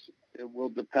jobs, it will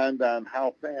depend on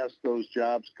how fast those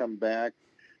jobs come back.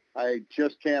 I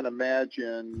just can't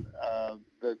imagine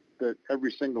that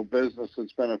every single business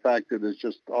that's been affected is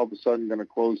just all of a sudden going to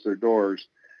close their doors.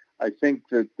 I think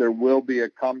that there will be a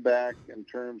comeback in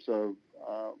terms of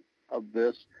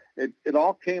this. It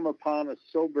all came upon us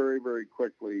so very, very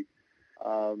quickly.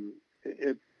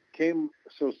 It came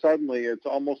so suddenly. It's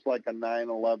almost like a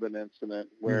 9/11 incident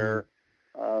where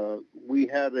we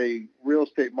had a real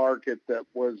estate market that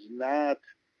was not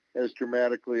as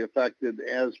dramatically affected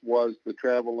as was the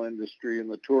travel industry and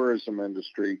the tourism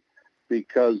industry,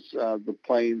 because the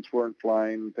planes weren't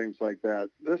flying and things like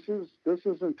that. This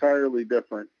is entirely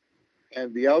different,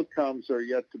 and the outcomes are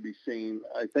yet to be seen.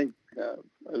 I think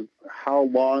how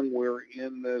long we're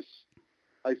in this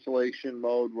isolation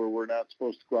mode where we're not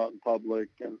supposed to go out in public,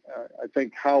 and I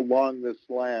think how long this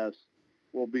lasts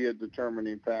will be a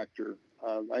determining factor.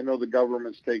 I know the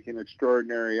government's taking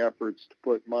extraordinary efforts to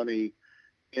put money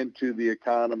into the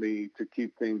economy to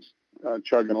keep things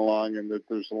chugging along, and that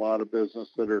there's a lot of business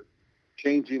that are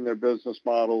changing their business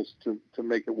models to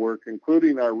make it work,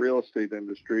 including our real estate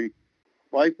industry.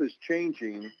 Life is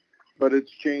changing, but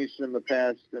it's changed in the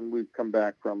past, and we've come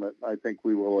back from it. I think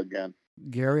we will again.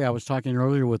 Gary, I was talking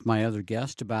earlier with my other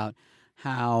guest about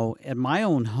how at my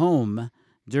own home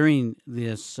during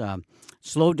this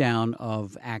slowdown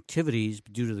of activities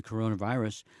due to the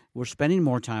coronavirus, we're spending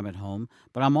more time at home,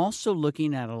 but I'm also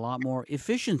looking at a lot more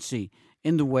efficiency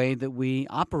in the way that we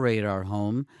operate our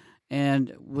home. And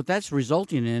what that's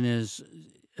resulting in is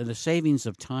the savings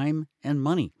of time and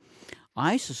money.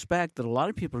 I suspect that a lot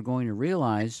of people are going to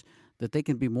realize that they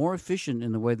can be more efficient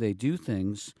in the way they do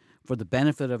things for the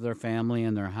benefit of their family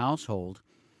and their household.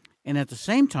 And at the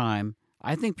same time,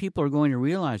 I think people are going to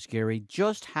realize, Gary,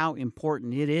 just how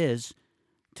important it is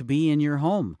to be in your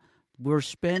home. We're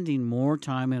spending more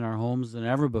time in our homes than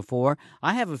ever before.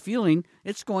 I have a feeling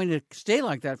it's going to stay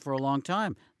like that for a long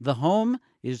time. The home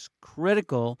is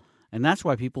critical, and that's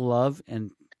why people love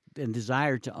and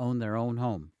desire to own their own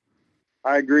home.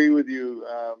 I agree with you.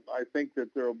 I think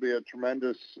that there will be a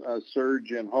tremendous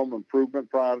surge in home improvement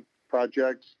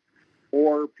projects,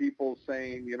 or people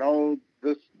saying,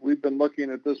 we've been looking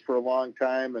at this for a long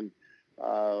time, and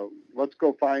let's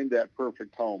go find that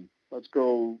perfect home. Let's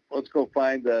go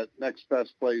find that next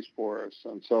best place for us.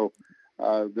 And so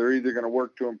they're either going to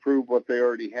work to improve what they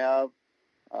already have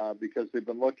because they've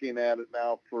been looking at it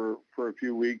now for a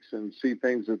few weeks and see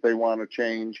things that they want to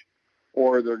change,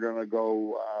 or they're going to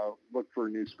go look for a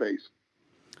new space.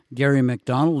 Gary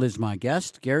McDonald is my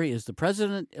guest. Gary is the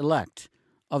president-elect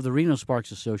of the Reno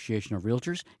Sparks Association of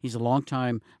Realtors. He's a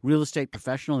longtime real estate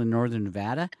professional in Northern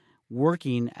Nevada,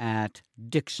 working at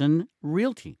Dixon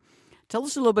Realty. Tell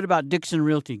us a little bit about Dixon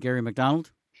Realty, Gary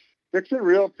McDonald. Dixon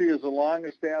Realty is a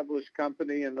long-established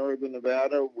company in Northern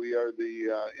Nevada. We are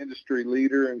the industry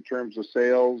leader in terms of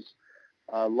sales,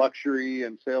 luxury,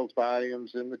 and sales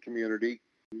volumes in the community.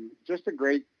 Just a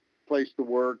great place to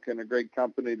work and a great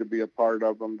company to be a part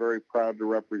of. I'm very proud to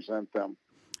represent them.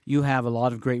 You have a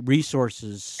lot of great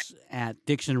resources at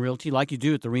Dixon Realty, like you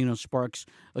do at the Reno Sparks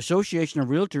Association of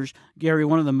Realtors. Gary,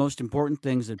 one of the most important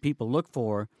things that people look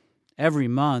for every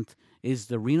month is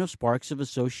the Reno Sparks of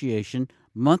Association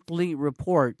monthly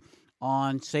report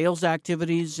on sales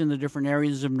activities in the different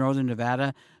areas of Northern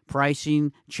Nevada,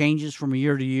 pricing, changes from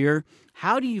year to year.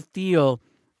 How do you feel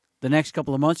the next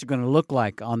couple of months are going to look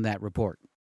like on that report?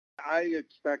 I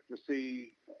expect to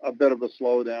see a bit of a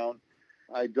slowdown.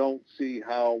 I don't see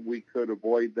how we could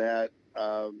avoid that,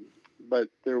 but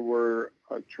there were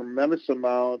a tremendous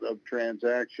amount of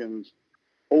transactions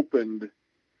opened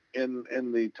in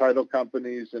the title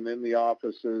companies and in the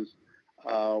offices.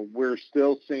 We're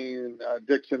still seeing,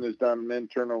 Dixon has done an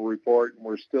internal report, and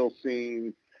we're still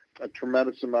seeing a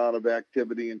tremendous amount of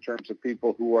activity in terms of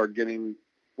people who are getting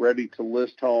ready to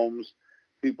list homes,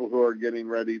 people who are getting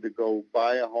ready to go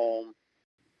buy a home.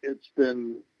 It's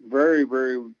been very,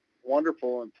 very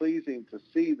wonderful and pleasing to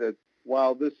see that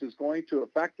while this is going to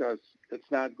affect us, it's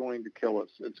not going to kill us.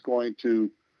 It's going to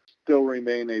still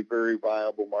remain a very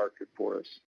viable market for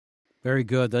us. Very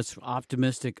good. That's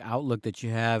optimistic outlook that you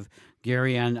have,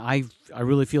 Gary, and I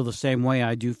really feel the same way.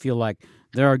 I do feel like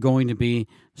there are going to be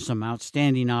some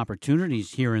outstanding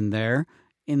opportunities here and there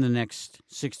in the next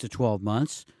 6 to 12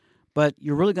 months, but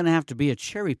you're really going to have to be a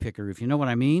cherry picker, if you know what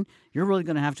I mean. You're really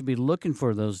going to have to be looking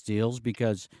for those deals,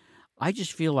 because I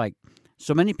just feel like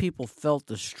so many people felt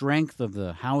the strength of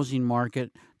the housing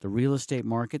market, the real estate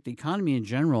market, the economy in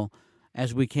general,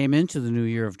 as we came into the new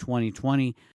year of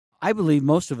 2020. I believe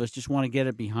most of us just want to get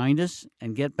it behind us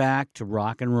and get back to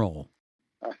rock and roll.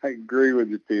 I agree with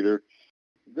you, Peter.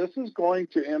 This is going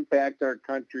to impact our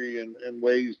country in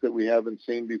ways that we haven't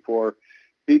seen before.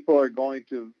 People are going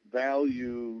to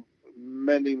value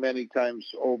many, many times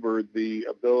over the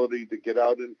ability to get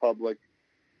out in public,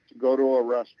 to go to a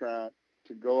restaurant,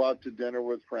 to go out to dinner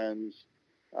with friends,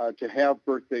 to have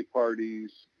birthday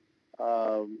parties.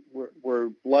 We're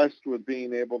blessed with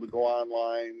being able to go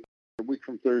online. A week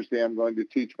from Thursday, I'm going to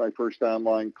teach my first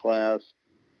online class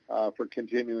for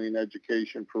continuing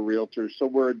education for realtors. So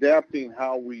we're adapting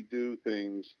how we do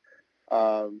things.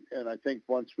 And I think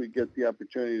once we get the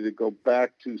opportunity to go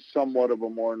back to somewhat of a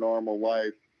more normal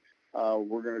life,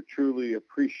 we're going to truly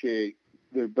appreciate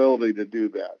the ability to do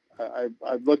that.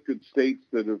 I've looked at states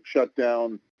that have shut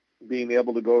down being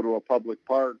able to go to a public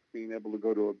park, being able to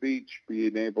go to a beach,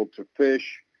 being able to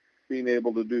fish, being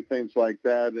able to do things like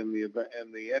that in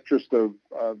the interest of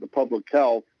the public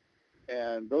health.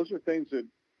 And those are things that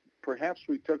perhaps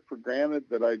we took for granted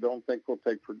that I don't think we'll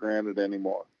take for granted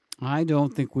anymore. I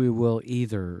don't think we will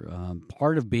either.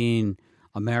 Part of being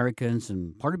Americans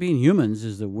and part of being humans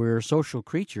is that we're social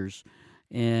creatures,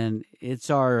 and it's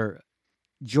our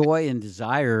joy and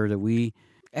desire that we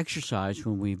exercise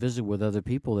when we visit with other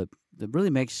people that really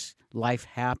makes life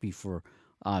happy for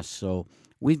us. So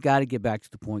we've got to get back to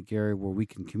the point, Gary, where we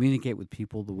can communicate with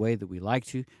people the way that we like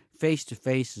to.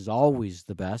 Face-to-face is always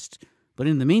the best. But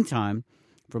in the meantime,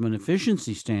 from an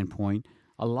efficiency standpoint,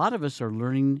 a lot of us are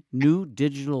learning new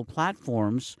digital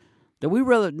platforms that we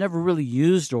never really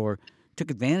used or took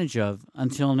advantage of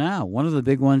until now. One of the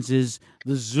big ones is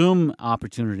the Zoom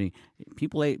opportunity.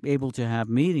 People able to have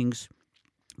meetings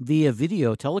via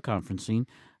video teleconferencing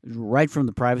right from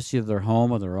the privacy of their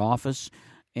home or their office.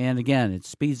 And again, it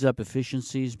speeds up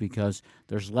efficiencies because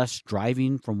there's less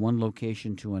driving from one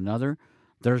location to another.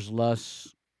 There's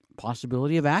less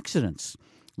possibility of accidents.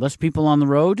 Less people on the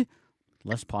road,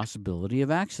 less possibility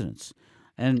of accidents.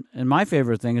 And my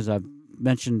favorite thing, as I've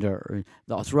mentioned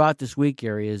throughout this week,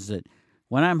 Gary, is that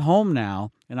when I'm home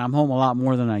now, and I'm home a lot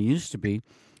more than I used to be,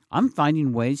 I'm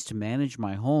finding ways to manage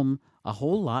my home a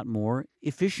whole lot more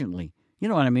efficiently. You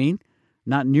know what I mean?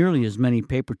 Not nearly as many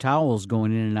paper towels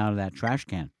going in and out of that trash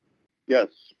can. Yes,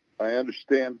 I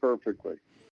understand perfectly.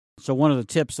 So one of the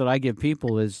tips that I give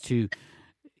people is to,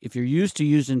 if you're used to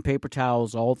using paper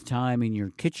towels all the time in your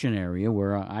kitchen area,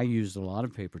 where I use a lot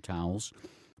of paper towels,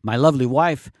 my lovely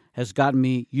wife has gotten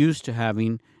me used to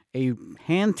having a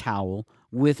hand towel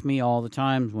with me all the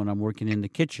time when I'm working in the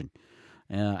kitchen.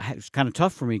 It was kind of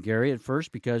tough for me, Gary, at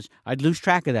first because I'd lose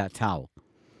track of that towel.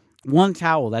 One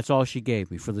towel, that's all she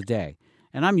gave me for the day.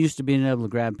 And I'm used to being able to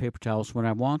grab paper towels when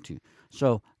I want to.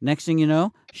 So next thing you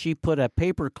know, she put a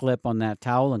paper clip on that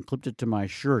towel and clipped it to my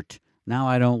shirt. Now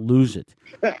I don't lose it.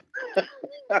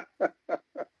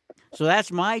 So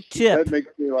that's my tip. That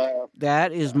makes me laugh.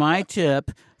 That is my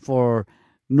tip for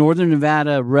Northern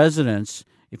Nevada residents.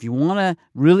 If you want to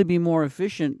really be more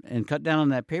efficient and cut down on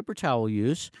that paper towel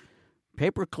use,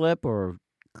 paper clip or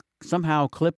somehow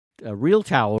clip a real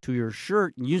towel to your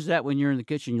shirt and use that when you're in the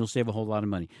kitchen. You'll save a whole lot of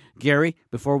money. Gary,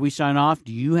 before we sign off,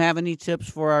 do you have any tips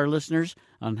for our listeners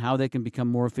on how they can become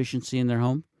more efficiency in their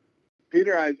home?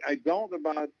 Peter, I don't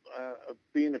about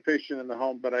being efficient in the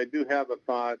home, but I do have a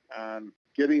thought on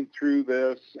getting through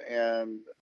this. And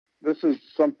this is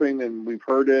something, and we've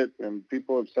heard it, and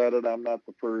people have said it. I'm not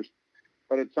the first,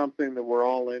 but it's something that we're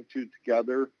all into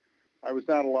together. I was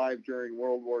not alive during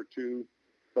World War II,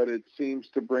 but it seems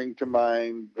to bring to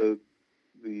mind the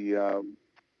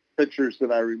pictures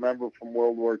that I remember from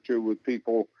World War II with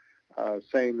people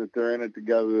saying that they're in it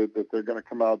together, that they're going to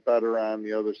come out better on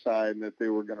the other side, and that they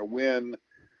were going to win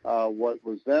what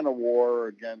was then a war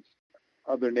against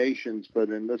other nations, but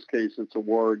in this case it's a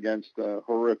war against a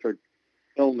horrific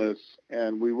illness,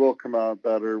 and we will come out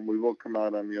better, and we will come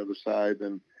out on the other side,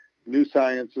 and new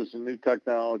sciences and new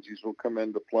technologies will come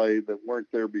into play that weren't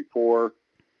there before.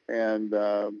 And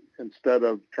instead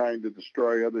of trying to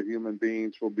destroy other human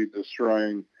beings, we'll be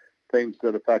destroying things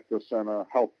that affect us on a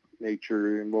health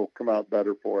nature, and we'll come out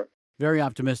better for it. Very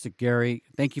optimistic, Gary.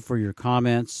 Thank you for your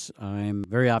comments. I'm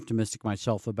very optimistic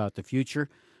myself about the future.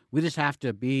 We just have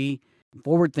to be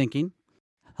forward-thinking,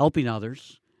 helping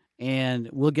others, and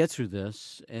we'll get through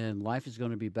this, and life is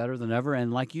going to be better than ever.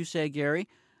 And like you say, Gary,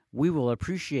 we will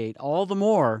appreciate all the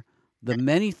more the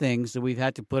many things that we've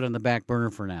had to put on the back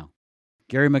burner for now.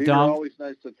 Gary McDonald. Always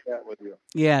nice to chat with you.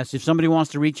 Yes, if somebody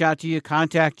wants to reach out to you,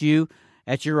 contact you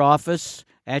at your office,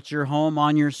 at your home,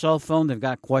 on your cell phone, they've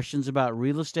got questions about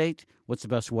real estate, what's the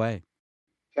best way?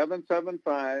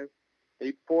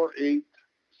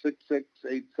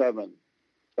 775-848-6687.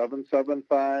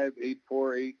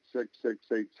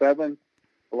 775-848-6687.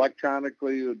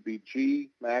 Electronically, it would be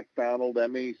gmacdonald,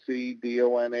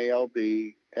 MacDonald,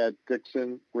 at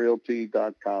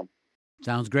DixonRealty.com.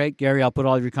 Sounds great, Gary. I'll put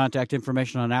all of your contact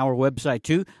information on our website,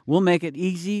 too. We'll make it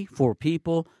easy for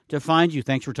people to find you.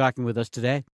 Thanks for talking with us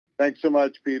today. Thanks so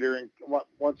much, Peter. And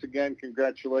once again,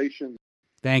 congratulations.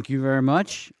 Thank you very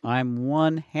much. I'm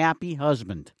one happy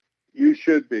husband. You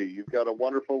should be. You've got a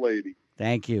wonderful lady.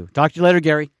 Thank you. Talk to you later,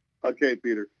 Gary. Okay,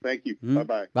 Peter. Thank you.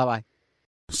 Bye-bye. Bye-bye.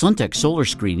 Suntech Solar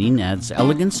Screening adds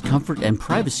elegance, comfort, and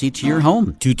privacy to your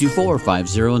home.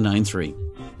 224-5093.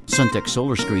 Suntech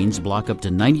Solar Screens block up to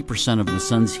 90% of the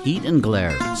sun's heat and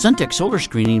glare. Suntech Solar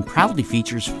Screening proudly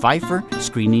features Pfeiffer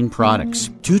screening products.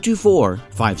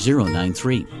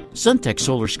 224-5093. Suntech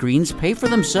Solar Screens pay for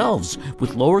themselves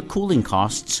with lower cooling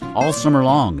costs all summer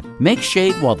long. Make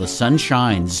shade while the sun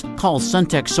shines. Call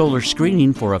Suntech Solar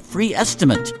Screening for a free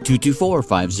estimate.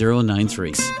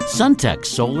 224-5093. Suntech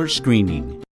Solar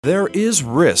Screening. There is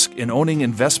risk in owning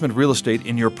investment real estate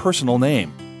in your personal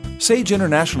name. Sage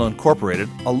International Incorporated,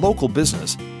 a local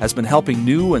business, has been helping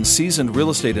new and seasoned real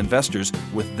estate investors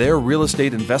with their real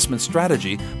estate investment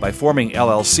strategy by forming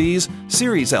LLCs,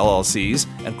 series LLCs,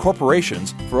 and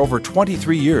corporations for over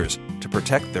 23 years to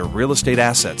protect their real estate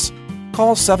assets.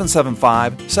 Call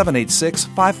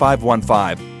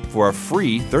 775-786-5515 for a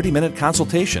free 30-minute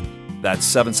consultation. That's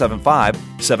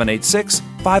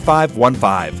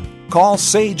 775-786-5515. Call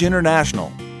Sage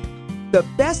International. The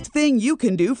best thing you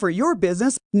can do for your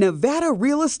business, Nevada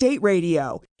Real Estate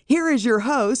Radio. Here is your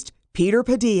host, Peter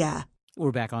Padilla.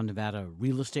 We're back on Nevada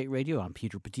Real Estate Radio. I'm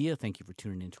Peter Padilla. Thank you for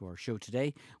tuning into our show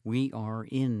today. We are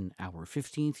in our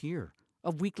 15th year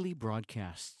of weekly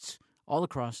broadcasts all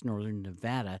across northern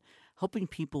Nevada, helping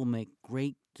people make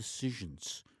great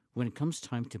decisions when it comes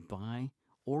time to buy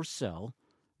or sell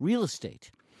real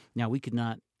estate. Now, we could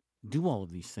not do all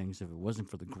of these things if it wasn't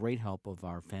for the great help of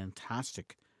our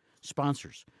fantastic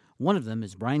sponsors. One of them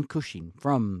is Brian Cushing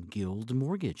from Guild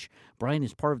Mortgage. Brian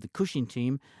is part of the Cushing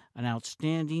team. An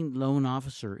outstanding loan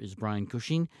officer is Brian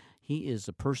Cushing. He is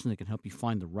a person that can help you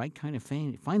find the right kind of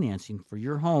financing for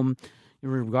your home.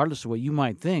 Regardless of what you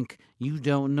might think, you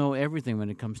don't know everything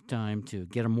when it comes time to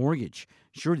get a mortgage.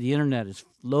 Sure, the internet is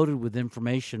loaded with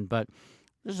information, but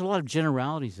there's a lot of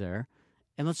generalities there.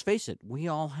 And let's face it, we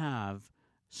all have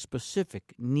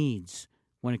specific needs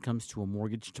when it comes to a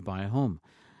mortgage to buy a home.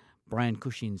 Brian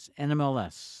Cushing's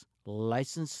NMLS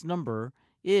license number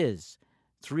is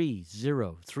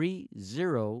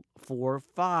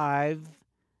 303045,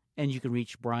 and you can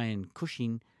reach Brian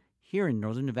Cushing here in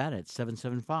northern Nevada at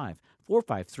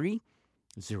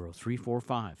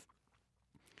 775-453-0345.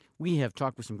 We have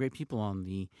talked with some great people on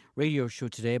the radio show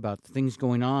today about the things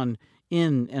going on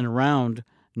in and around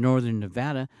northern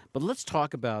Nevada, but let's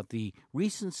talk about the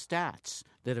recent stats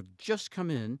that have just come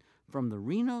in from the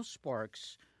Reno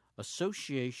Sparks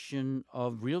Association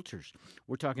of Realtors.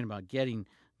 We're talking about getting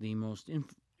the most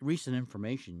recent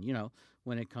information,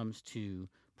 when it comes to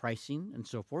pricing and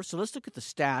so forth. So let's look at the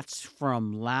stats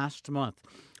from last month.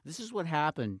 This is what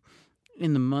happened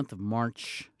in the month of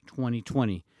March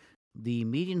 2020. The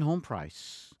median home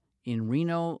price in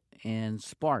Reno and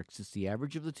Sparks, it's the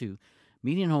average of the two,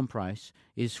 median home price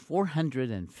is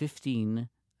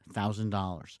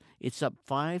 $415,000. It's up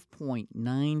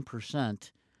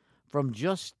 5.9% from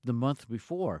just the month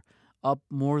before, up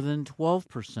more than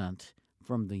 12%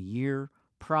 from the year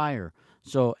prior.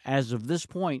 So as of this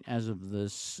point, as of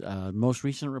this most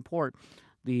recent report,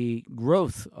 the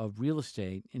growth of real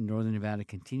estate in northern Nevada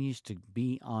continues to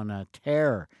be on a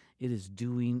tear. It is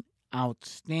doing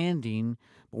outstanding,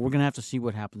 but we're going to have to see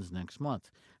what happens next month.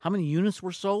 How many units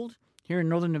were sold here in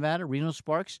northern Nevada, Reno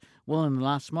Sparks? Well, in the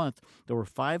last month, there were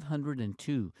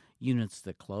 502 units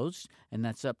that closed, and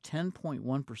that's up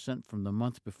 10.1% from the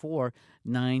month before,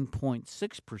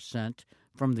 9.6%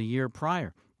 from the year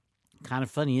prior. Kind of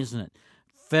funny, isn't it?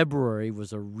 February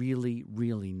was a really,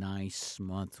 really nice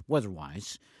month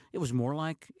weather-wise. It was more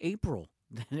like April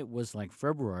than it was like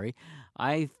February.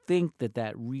 I think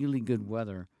that really good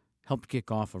weather helped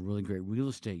kick off a really great real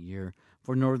estate year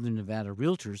for northern Nevada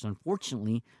realtors.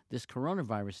 Unfortunately, this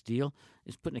coronavirus deal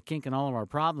is putting a kink in all of our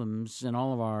problems and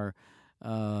all of our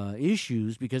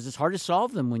issues, because it's hard to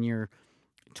solve them when you're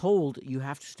told you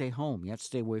have to stay home. You have to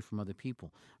stay away from other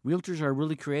people. Realtors are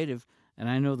really creative, and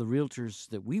I know the realtors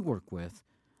that we work with,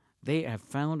 they have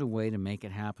found a way to make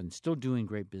it happen, still doing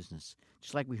great business,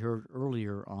 just like we heard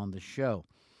earlier on the show.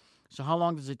 So how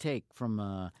long does it take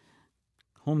from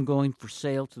home going for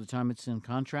sale to the time it's in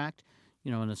contract?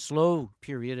 In a slow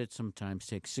period, it sometimes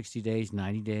takes 60 days,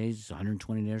 90 days,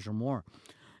 120 days or more.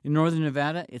 In northern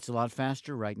Nevada, it's a lot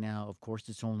faster. Right now, of course,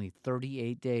 it's only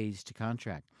 38 days to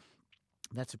contract.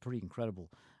 That's a pretty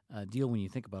incredible deal when you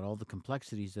think about all the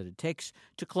complexities that it takes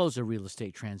to close a real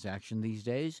estate transaction these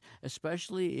days,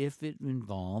 especially if it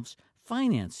involves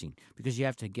financing, because you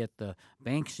have to get the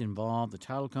banks involved, the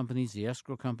title companies, the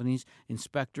escrow companies,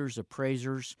 inspectors,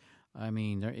 appraisers. I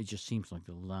mean, it just seems like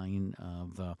the line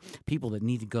of people that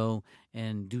need to go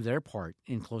and do their part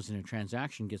in closing a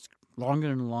transaction gets longer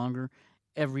and longer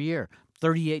every year.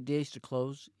 38 days to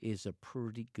close is a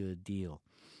pretty good deal.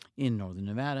 In northern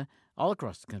Nevada, all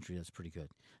across the country, that's pretty good.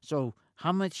 So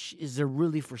how much is there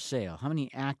really for sale? How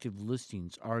many active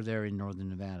listings are there in northern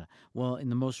Nevada? Well, in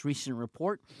the most recent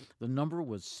report, the number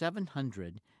was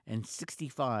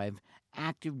 765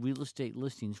 active real estate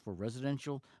listings for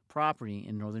residential property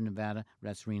in northern Nevada.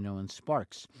 That's Reno and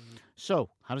Sparks. So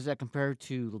how does that compare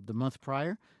to the month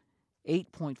prior?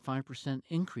 8.5%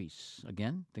 increase.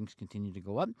 Again, things continue to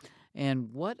go up.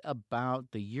 And what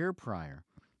about the year prior?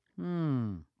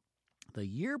 The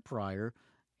year prior,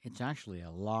 it's actually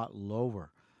a lot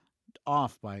lower,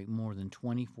 off by more than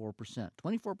 24%.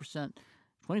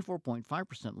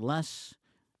 24.5% less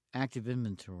active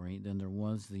inventory than there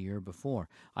was the year before.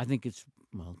 I think it's,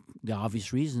 the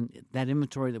obvious reason, that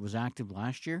inventory that was active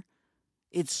last year,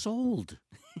 it's sold.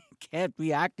 It can't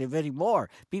be active anymore.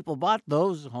 People bought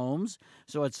those homes,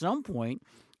 so at some point,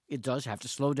 it does have to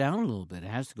slow down a little bit. It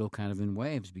has to go kind of in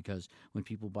waves, because when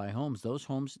people buy homes, those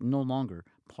homes no longer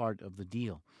part of the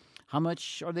deal. How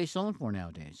much are they selling for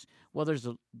nowadays? Well,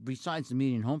 besides the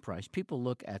median home price, people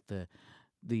look at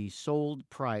the sold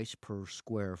price per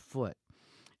square foot.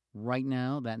 Right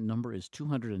now, that number is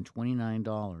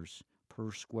 $229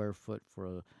 per square foot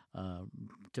for a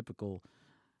typical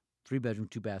 3-bedroom,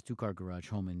 2-bath, 2-car garage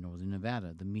home in northern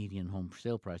Nevada. The median home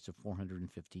sale price of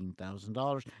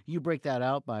 $415,000. You break that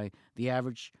out by the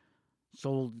average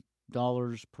sold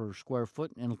dollars per square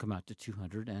foot, and it'll come out to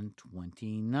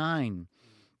 $229.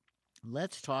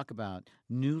 Let's talk about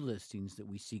new listings that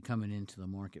we see coming into the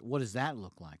market. What does that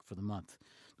look like for the month?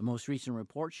 The most recent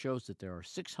report shows that there are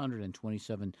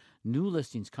 627 new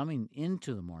listings coming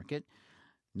into the market,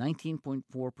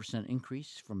 19.4%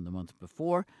 increase from the month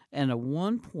before, and a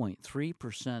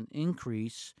 1.3%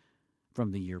 increase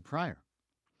from the year prior.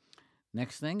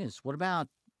 Next thing is, what about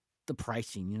the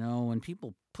pricing? You know, when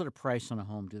people put a price on a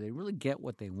home, do they really get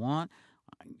what they want?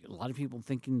 A lot of people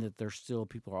thinking that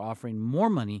people are offering more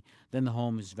money than the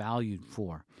home is valued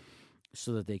for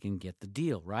so that they can get the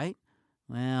deal, right?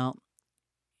 Well,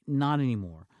 not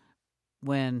anymore.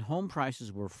 When home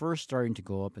prices were first starting to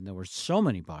go up and there were so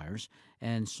many buyers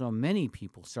and so many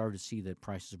people started to see that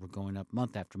prices were going up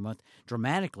month after month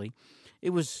dramatically, it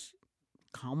was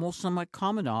almost somewhat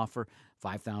common to offer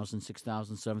 $5,000,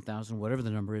 $6,000, $7,000, whatever the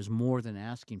number is, more than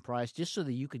asking price, just so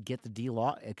that you could get the deal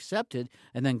accepted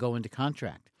and then go into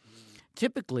contract.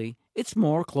 Typically, it's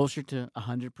more closer to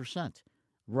 100%.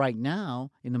 Right now,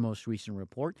 in the most recent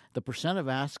report, the percent of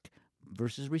ask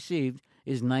versus received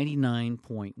is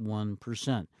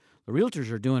 99.1%. The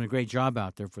realtors are doing a great job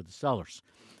out there for the sellers.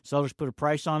 Sellers put a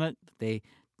price on it. They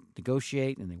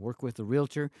negotiate and they work with the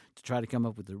realtor to try to come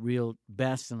up with the real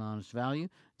best and honest value.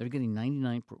 They're getting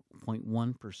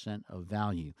 99.1% of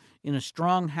value. In a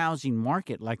strong housing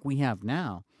market like we have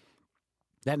now,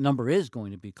 that number is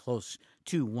going to be close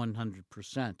to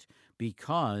 100%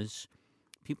 because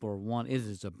people it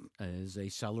is a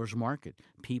seller's market.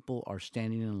 People are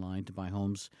standing in line to buy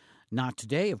homes. Not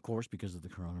today, of course, because of the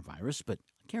coronavirus, but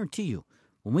I guarantee you,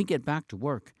 when we get back to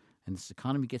work and this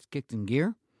economy gets kicked in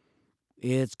gear,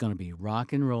 it's going to be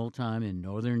rock and roll time in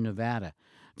northern Nevada.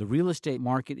 The real estate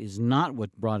market is not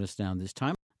what brought us down this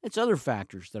time. It's other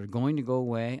factors that are going to go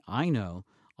away, I know,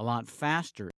 a lot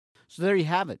faster. So there you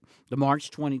have it, the March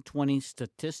 2020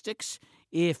 statistics.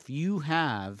 If you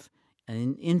have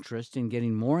an interest in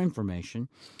getting more information,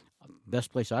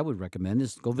 best place I would recommend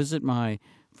is go visit my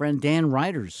friend Dan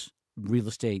Ryder's real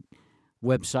estate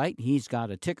website. He's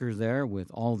got a ticker there with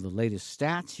all the latest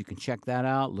stats. You can check that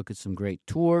out, look at some great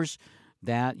tours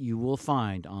that you will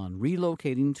find on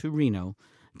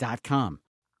relocatingtoreno.com.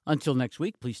 Until next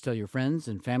week, please tell your friends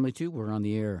and family too. We're on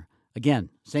the air again,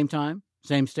 same time,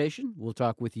 same station. We'll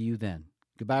talk with you then.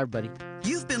 Goodbye, everybody.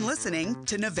 You've been listening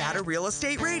to Nevada Real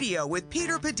Estate Radio with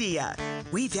Peter Padilla.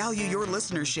 We value your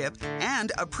listenership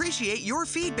and appreciate your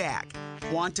feedback.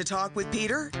 Want to talk with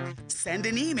Peter? Send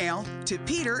an email to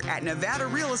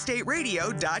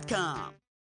peter@nevadarealestateradio.com.